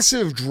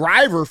massive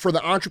driver for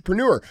the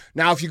entrepreneur.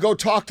 Now, if you go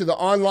talk to the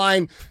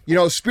online,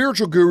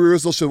 spiritual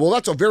gurus, they'll say, well,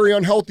 that's a very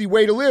unhealthy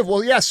way to live.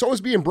 Well, yeah, so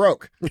is being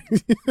broke. You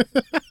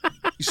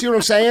see what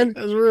I'm saying?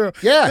 That's real.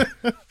 Yeah.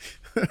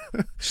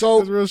 So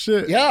that's real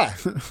shit. Yeah.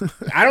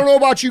 I don't know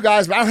about you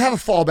guys, but I don't have a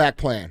fallback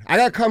plan. I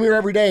got to come here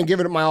every day and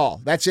give it my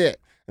all. That's it.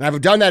 And I've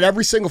done that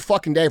every single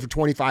fucking day for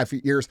 25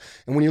 years.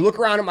 And when you look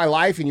around at my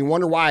life and you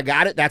wonder why I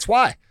got it, that's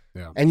why.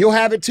 Yeah. And you'll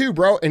have it too,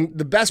 bro. And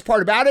the best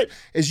part about it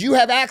is you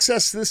have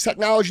access to this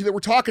technology that we're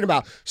talking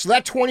about. So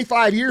that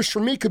 25 years for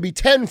me could be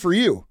 10 for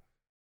you.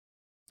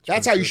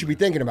 That's how you should be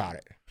thinking about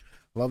it.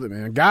 Love it,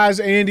 man. Guys,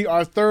 Andy,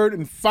 our third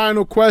and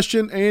final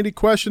question. Andy,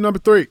 question number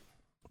 3.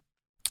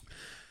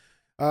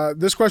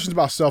 This question's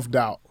about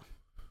self-doubt.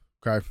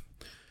 Okay.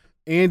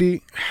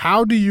 Andy,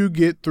 how do you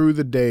get through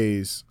the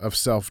days of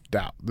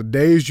self-doubt? The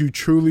days you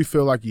truly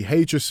feel like you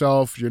hate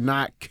yourself, you're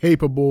not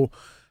capable.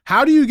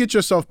 How do you get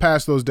yourself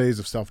past those days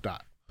of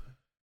self-doubt?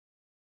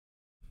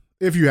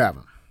 If you have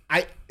them.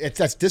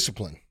 That's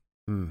discipline.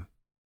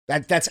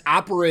 That's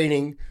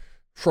operating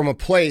from a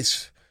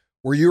place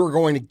where you are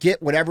going to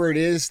get whatever it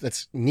is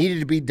that's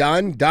needed to be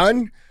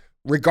done,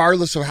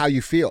 regardless of how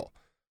you feel.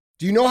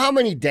 Do you know how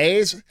many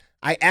days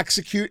I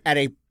execute at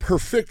a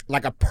perfect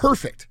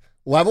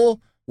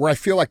level where I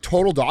feel like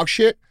total dog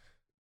shit?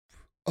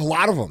 A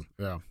lot of them.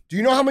 Yeah. Do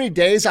you know how many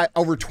days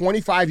over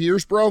 25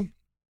 years, bro,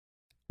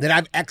 that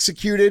I've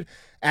executed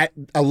at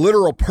a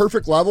literal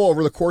perfect level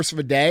over the course of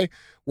a day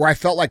where I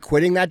felt like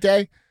quitting that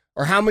day?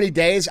 Or how many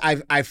days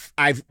I've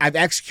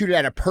executed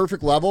at a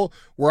perfect level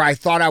where I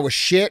thought I was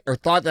shit or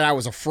thought that I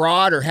was a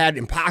fraud or had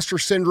imposter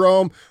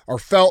syndrome or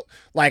felt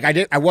like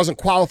I wasn't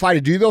qualified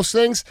to do those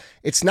things?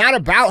 It's not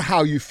about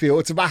how you feel,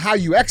 it's about how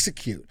you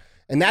execute.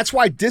 And that's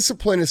why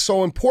discipline is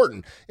so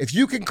important. If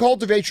you can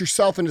cultivate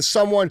yourself into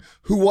someone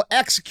who will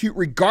execute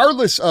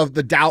regardless of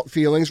the doubt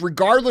feelings,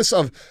 regardless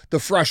of the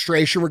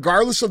frustration,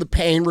 regardless of the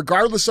pain,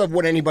 regardless of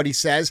what anybody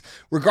says,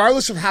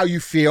 regardless of how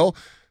you feel,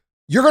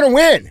 you're going to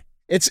win.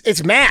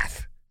 It's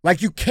math.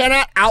 Like, you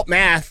cannot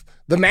outmath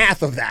the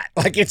math of that.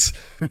 Like, if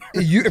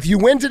you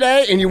win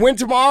today and you win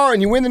tomorrow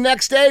and you win the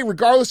next day,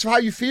 regardless of how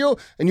you feel,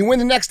 and you win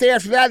the next day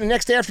after that and the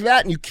next day after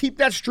that, and you keep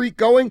that streak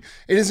going,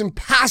 it is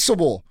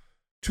impossible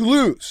to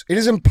lose. It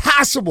is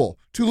impossible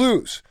to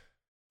lose.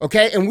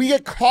 Okay? And we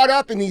get caught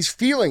up in these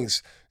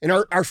feelings and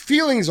our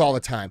feelings all the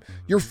time.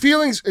 Your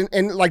feelings,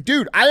 and like,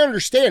 dude, I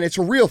understand. It's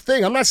a real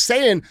thing. I'm not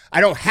saying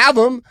I don't have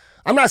them.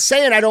 I'm not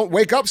saying I don't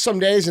wake up some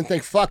days and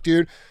think, fuck,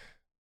 dude,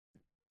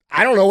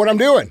 I don't know what I'm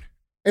doing.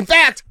 In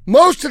fact,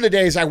 most of the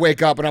days I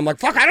wake up and I'm like,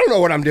 fuck, I don't know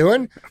what I'm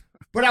doing,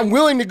 but I'm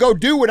willing to go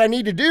do what I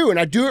need to do. And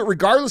I do it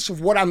regardless of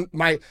what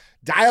my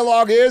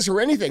dialogue is or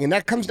anything. And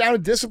that comes down to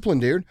discipline,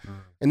 dude.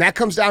 And that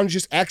comes down to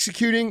just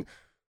executing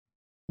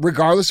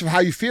regardless of how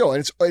you feel.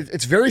 And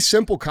it's very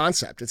simple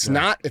concept. It's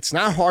not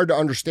hard to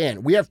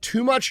understand. We have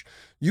too much,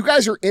 you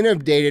guys are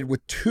inundated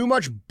with too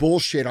much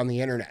bullshit on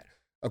the internet.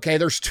 Okay.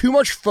 There's too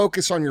much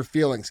focus on your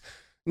feelings.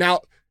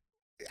 Now,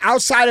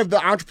 outside of the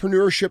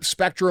entrepreneurship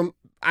spectrum,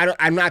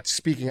 I'm not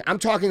speaking. I'm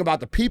talking about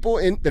the people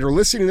that are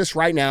listening to this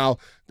right now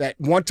that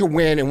want to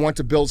win and want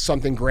to build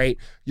something great.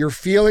 Your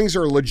feelings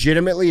are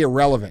legitimately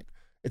irrelevant.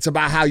 It's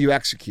about how you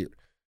execute.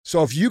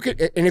 So if you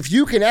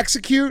can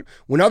execute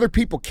when other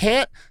people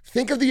can't,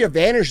 think of the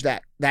advantage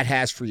that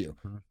has for you.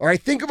 All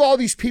right. Think of all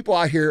these people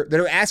out here that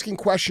are asking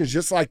questions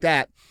just like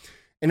that.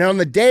 And on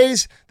the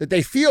days that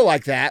they feel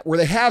like that, where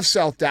they have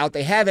self-doubt,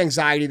 they have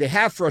anxiety, they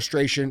have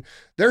frustration,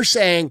 they're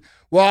saying,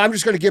 well, I'm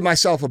just going to give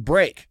myself a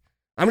break.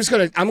 I'm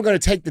going to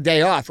take the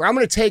day off, or I'm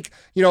going to take,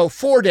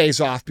 4 days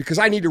off because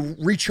I need to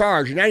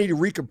recharge and I need to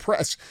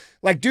recompress.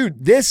 Like,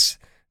 dude, those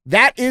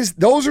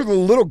are the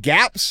little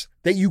gaps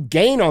that you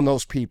gain on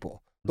those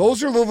people.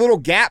 Those are the little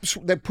gaps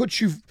that put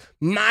you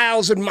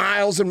miles and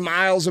miles and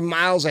miles and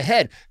miles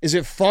ahead. Is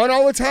it fun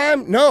all the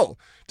time? No.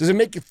 Does it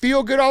make you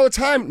feel good all the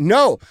time?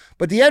 No.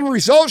 But the end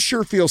result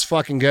sure feels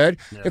fucking good.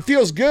 Yeah. It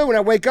feels good when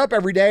I wake up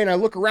every day and I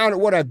look around at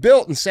what I've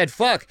built and said,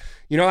 fuck,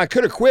 I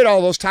could have quit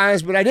all those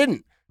times, but I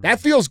didn't. That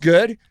feels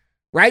good,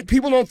 right?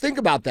 People don't think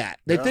about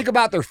that. They think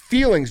about their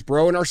feelings,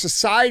 bro. And our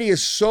society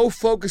is so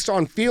focused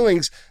on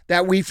feelings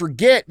that we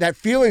forget that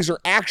feelings are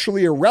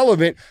actually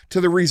irrelevant to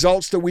the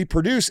results that we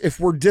produce if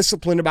we're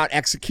disciplined about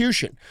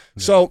execution.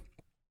 Yeah. So,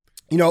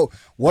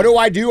 what do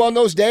I do on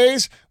those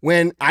days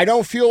when I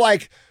don't feel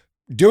like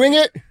doing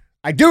it?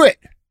 I do it.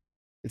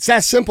 It's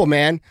that simple,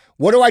 man.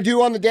 What do I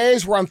do on the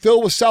days where I'm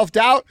filled with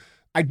self-doubt?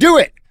 I do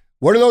it.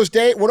 What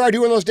do I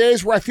do on those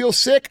days where I feel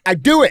sick? I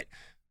do it.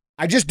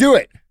 I just do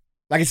it.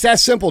 Like, it's that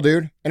simple,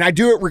 dude. And I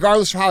do it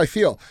regardless of how I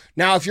feel.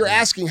 Now, if you're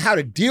asking how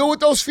to deal with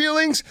those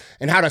feelings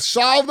and how to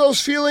solve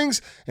those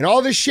feelings and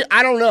all this shit,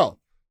 I don't know.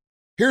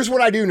 Here's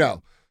what I do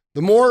know.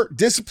 The more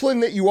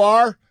disciplined that you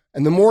are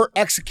and the more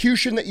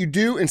execution that you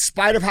do in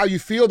spite of how you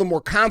feel, the more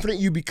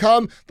confident you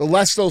become, the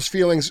less those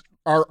feelings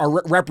are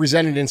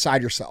represented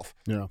inside yourself.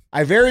 Yeah.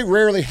 I very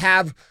rarely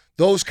have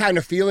those kind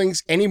of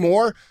feelings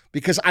anymore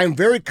because I'm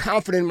very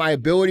confident in my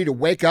ability to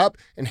wake up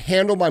and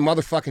handle my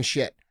motherfucking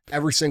shit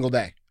every single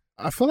day.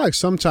 I feel like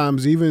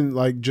sometimes even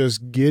like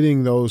just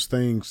getting those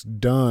things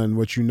done,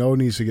 what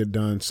needs to get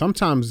done,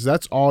 sometimes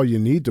that's all you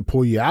need to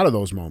pull you out of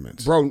those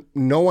moments. Bro,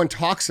 no one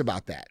talks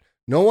about that.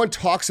 No one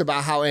talks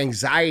about how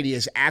anxiety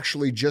is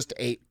actually just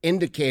an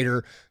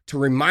indicator to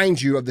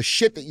remind you of the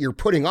shit that you're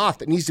putting off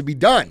that needs to be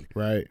done.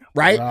 Right.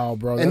 Wow,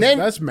 bro.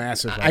 That's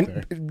massive right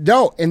there.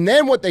 No, and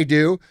then what they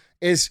do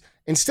is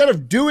instead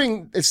of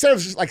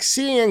just like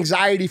seeing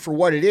anxiety for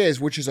what it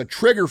is, which is a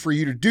trigger for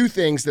you to do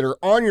things that are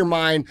on your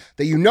mind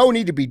that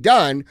need to be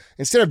done,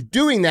 instead of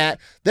doing that,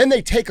 then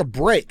they take a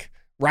break,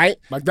 right?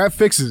 Like that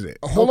fixes it.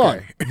 Hold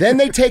on. Then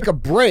they take a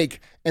break,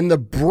 and the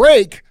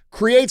break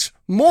creates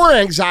more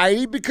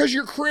anxiety because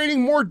you're creating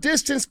more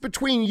distance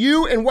between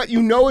you and what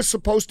is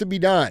supposed to be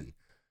done.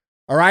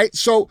 All right?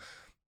 So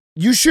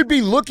you should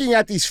be looking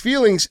at these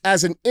feelings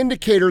as an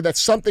indicator that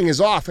something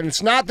is off. And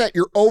it's not that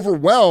you're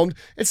overwhelmed.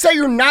 It's that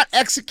you're not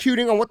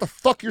executing on what the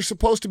fuck you're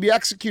supposed to be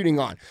executing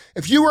on.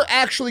 If you were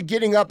actually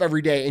getting up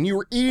every day and you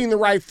were eating the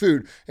right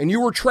food and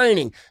you were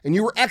training and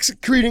you were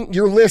executing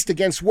your list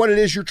against what it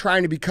is you're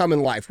trying to become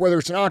in life, whether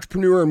it's an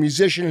entrepreneur, a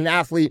musician, an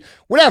athlete,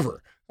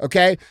 whatever,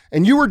 okay?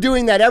 And you were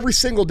doing that every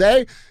single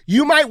day,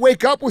 you might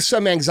wake up with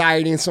some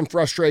anxiety and some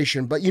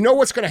frustration. But you know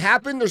what's going to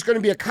happen? There's going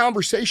to be a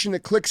conversation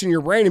that clicks in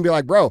your brain and be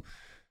like, bro,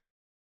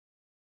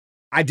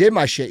 I did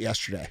my shit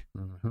yesterday.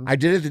 Mm-hmm. I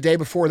did it the day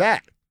before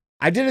that.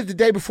 I did it the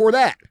day before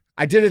that.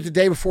 I did it the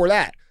day before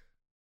that.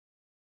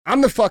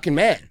 I'm the fucking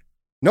man.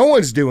 No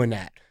one's doing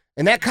that.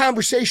 And that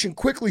conversation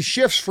quickly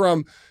shifts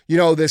from,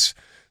 this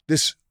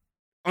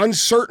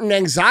uncertain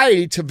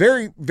anxiety to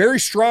very, very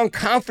strong,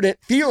 confident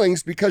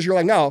feelings because you're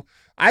like, no,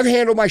 I've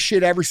handled my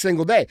shit every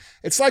single day.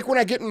 It's like when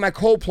I get in my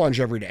cold plunge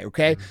every day,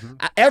 okay?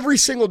 Mm-hmm. Every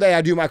single day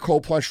I do my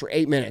cold plunge for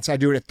 8 minutes. I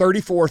do it at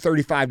 34,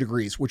 35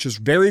 degrees, which is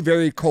very,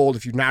 very cold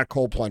if you're not a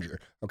cold plunger,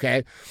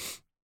 okay?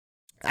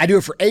 I do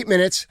it for 8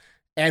 minutes,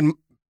 and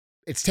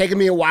it's taken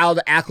me a while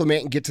to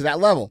acclimate and get to that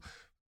level.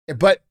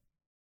 But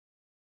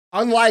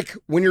unlike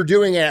when you're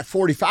doing it at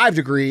 45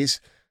 degrees,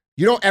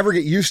 you don't ever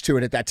get used to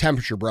it at that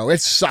temperature, bro.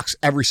 It sucks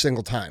every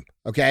single time,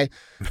 okay?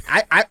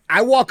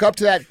 I walk up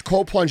to that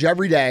cold plunge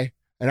every day,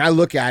 and I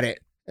look at it,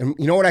 and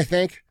you know what I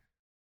think?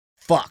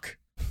 Fuck.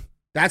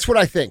 That's what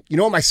I think. You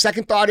know what my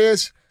second thought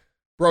is?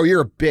 Bro,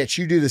 you're a bitch.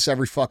 You do this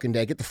every fucking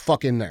day. Get the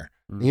fuck in there.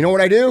 And you know what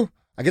I do?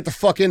 I get the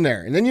fuck in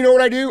there. And then you know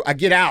what I do? I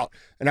get out,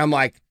 and I'm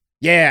like,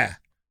 yeah,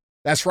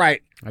 that's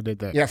right. I did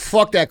that. Yeah,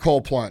 fuck that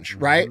cold plunge,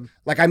 right?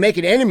 Like, I make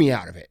an enemy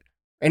out of it.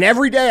 And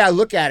every day I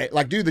look at it,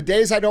 like, dude, the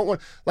days I don't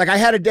want, like, I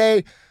had a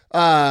day,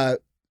 I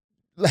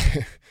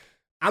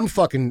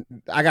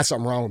got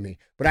something wrong with me.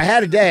 But I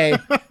had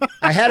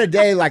a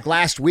day like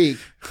last week,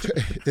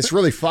 this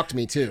really fucked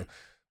me too,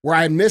 where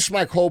I missed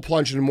my cold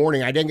plunge in the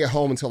morning. I didn't get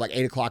home until like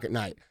 8 o'clock at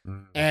night.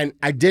 And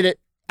I did it.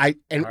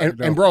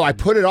 And bro, I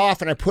put it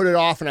off and I put it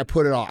off and I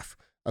put it off.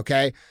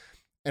 okay?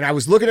 And I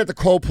was looking at the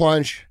cold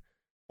plunge,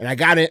 and I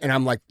got it, and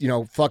I'm like,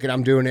 fuck it,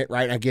 I'm doing it,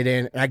 right? And I get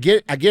in, and I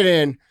get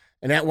in,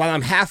 and while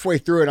I'm halfway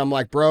through it, I'm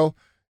like, bro,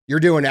 you're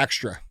doing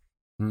extra.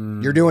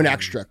 You're doing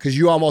extra because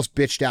you almost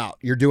bitched out.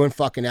 You're doing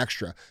fucking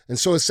extra. And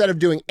so instead of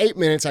doing 8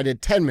 minutes, I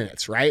did 10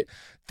 minutes, right?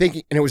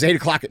 And it was 8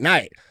 o'clock at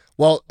night.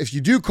 Well, if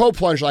you do cold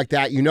plunge like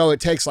that, it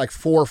takes like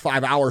 4 or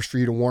 5 hours for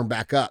you to warm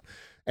back up.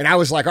 And I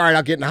was like, all right,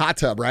 I'll get in the hot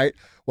tub, right?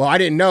 Well, I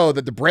didn't know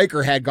that the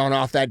breaker had gone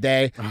off that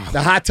day.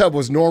 The hot tub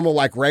was normal,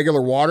 like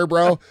regular water,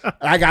 bro.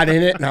 I got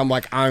in it and I'm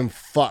like, I'm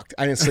fucked.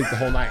 I didn't sleep the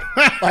whole night.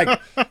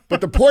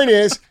 But the point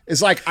is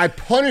like I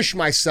punish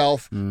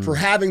myself for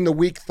having the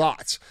weak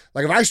thoughts.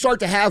 Like if I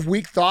start to have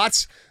weak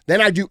thoughts, then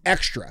I do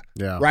extra.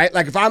 Yeah. Right?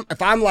 Like if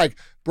I'm like,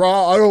 bro,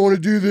 I don't want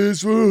to do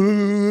this.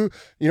 What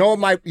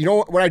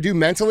I do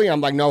mentally?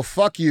 I'm like, no,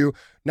 fuck you.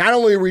 Not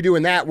only are we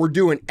doing that, we're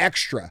doing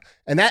extra.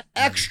 And that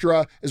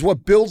extra is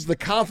what builds the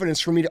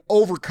confidence for me to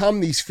overcome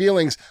these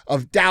feelings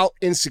of doubt,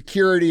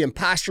 insecurity,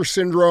 imposter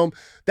syndrome.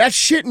 That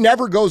shit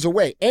never goes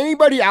away.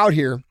 Anybody out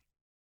here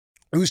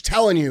who's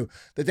telling you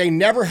that they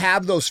never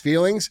have those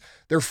feelings,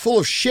 they're full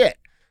of shit.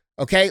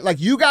 Okay? Like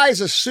you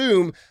guys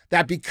assume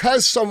that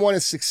because someone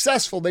is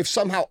successful, they've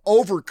somehow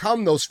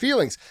overcome those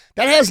feelings.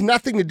 That has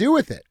nothing to do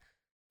with it.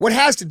 What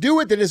has to do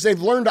with it is they've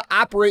learned to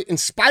operate in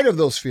spite of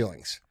those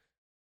feelings.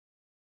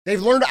 They've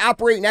learned to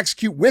operate and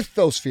execute with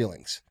those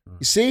feelings.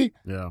 You see?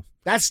 Yeah.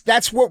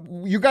 That's what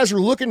you guys are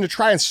looking to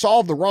try and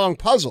solve the wrong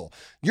puzzle.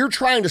 You're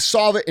trying to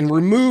solve it and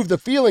remove the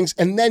feelings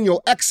and then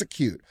you'll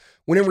execute.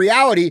 When in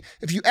reality,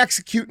 if you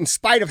execute in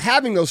spite of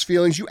having those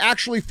feelings, you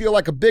actually feel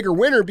like a bigger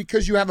winner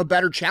because you have a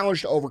better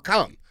challenge to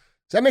overcome.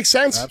 Does that make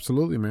sense?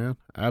 Absolutely, man.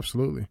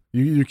 Absolutely.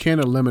 You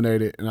can't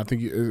eliminate it. And I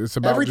think it's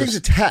about everything's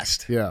a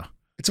test. Yeah.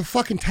 It's a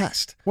fucking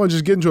test. Well,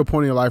 just getting to a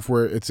point in your life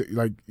where it's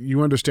like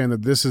you understand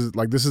that this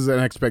is an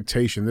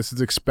expectation. This is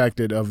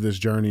expected of this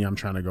journey I'm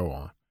trying to go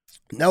on.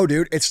 No,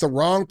 dude, it's the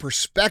wrong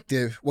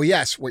perspective. Well,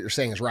 yes, what you're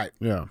saying is right.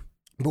 Yeah.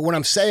 But what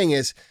I'm saying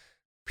is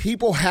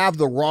people have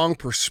the wrong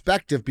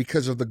perspective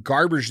because of the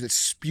garbage that's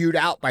spewed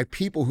out by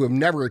people who have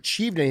never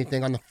achieved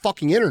anything on the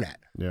fucking internet.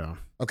 Yeah.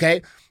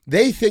 Okay?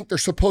 They think they're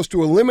supposed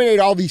to eliminate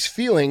all these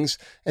feelings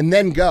and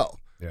then go.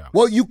 Yeah.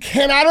 Well, you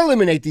cannot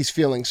eliminate these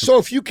feelings. So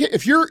if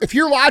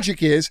your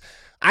logic is,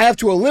 I have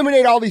to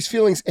eliminate all these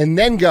feelings and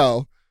then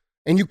go,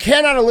 and you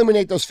cannot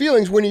eliminate those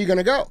feelings, when are you going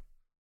to go?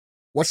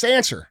 What's the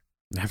answer?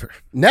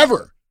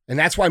 Never. And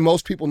that's why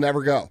most people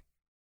never go.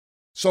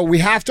 So we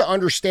have to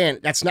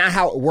understand that's not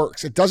how it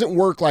works. It doesn't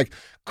work like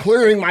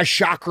clearing my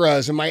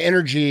chakras and my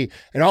energy,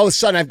 and all of a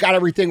sudden I've got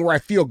everything where I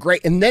feel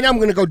great, and then I'm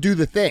going to go do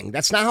the thing.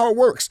 That's not how it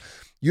works.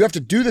 You have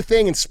to do the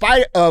thing in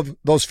spite of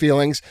those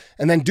feelings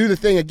and then do the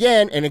thing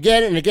again and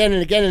again and again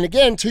and again and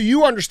again till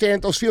you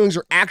understand those feelings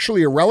are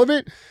actually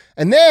irrelevant.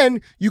 And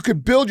then you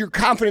could build your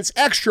confidence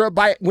extra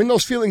by when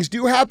those feelings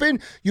do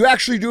happen, you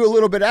actually do a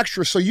little bit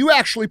extra. So you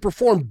actually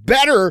perform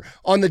better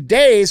on the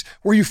days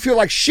where you feel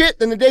like shit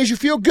than the days you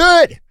feel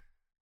good.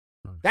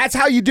 That's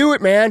how you do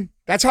it, man.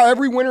 That's how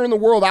every winner in the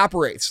world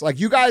operates. Like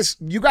you guys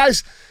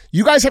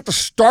have to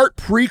start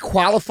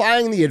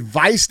pre-qualifying the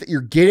advice that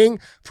you're getting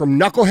from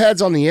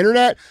knuckleheads on the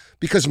internet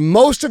because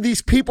most of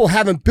these people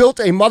haven't built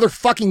a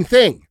motherfucking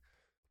thing.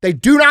 They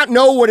do not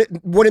know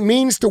what it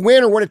means to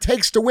win or what it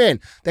takes to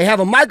win. They have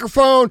a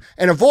microphone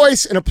and a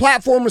voice and a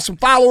platform and some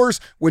followers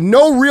with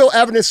no real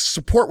evidence to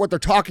support what they're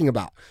talking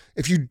about.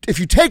 If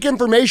you take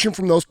information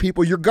from those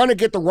people, you're going to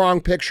get the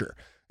wrong picture.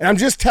 And I'm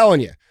just telling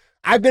you.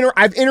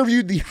 I've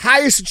interviewed the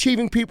highest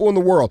achieving people in the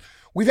world.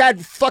 We've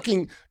had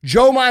fucking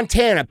Joe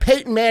Montana,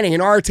 Peyton Manning,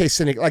 and Arte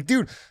Cynic. Like,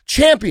 dude,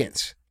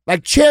 champions.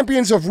 Like,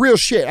 champions of real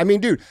shit. I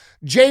mean, dude,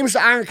 James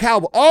the Iron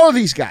Cowboy, all of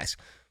these guys.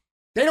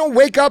 They don't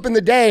wake up in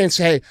the day and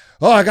say,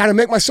 oh, I got to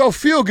make myself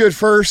feel good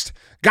first.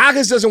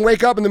 Goggins doesn't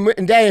wake up in the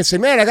day and say,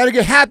 man, I got to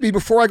get happy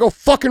before I go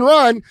fucking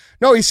run.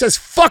 No, he says,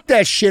 fuck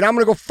that shit. I'm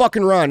going to go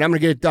fucking run. I'm going to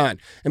get it done.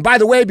 And by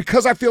the way,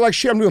 because I feel like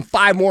shit, I'm doing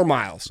 5 more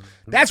miles.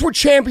 That's what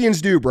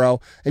champions do,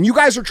 bro. And you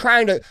guys are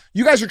trying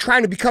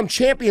to become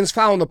champions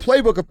following the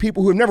playbook of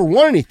people who have never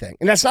won anything.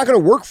 And that's not going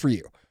to work for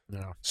you.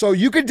 No. So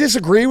you could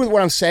disagree with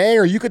what I'm saying,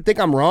 or you could think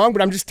I'm wrong,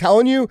 but I'm just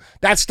telling you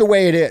that's the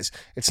way it is.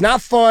 It's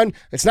not fun.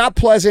 It's not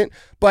pleasant,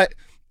 but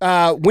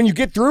when you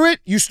get through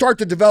it, you start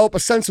to develop a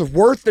sense of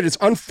worth that is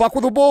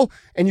unfuckwithable,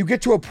 and you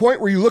get to a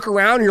point where you look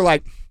around and you're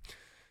like,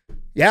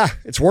 yeah,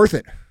 it's worth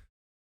it.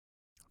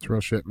 It's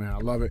real shit, man. I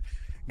love it.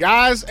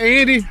 Guys,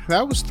 Andy,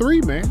 that was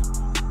 3, man.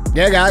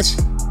 Yeah, guys.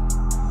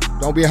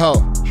 Don't be a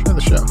hoe. Share the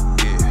show.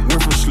 Yeah.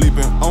 Went from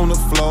sleeping on the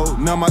floor,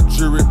 now my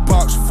jewelry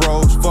box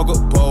froze. Fuck a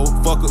bowl,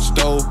 fuck a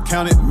stove,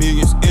 counted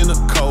millions in a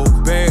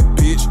cold. Bad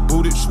bitch,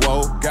 booted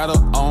swole, got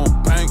her on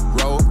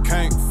bankroll,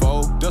 can't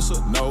fold, just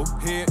a no.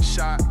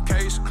 Headshot,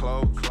 case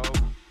closed.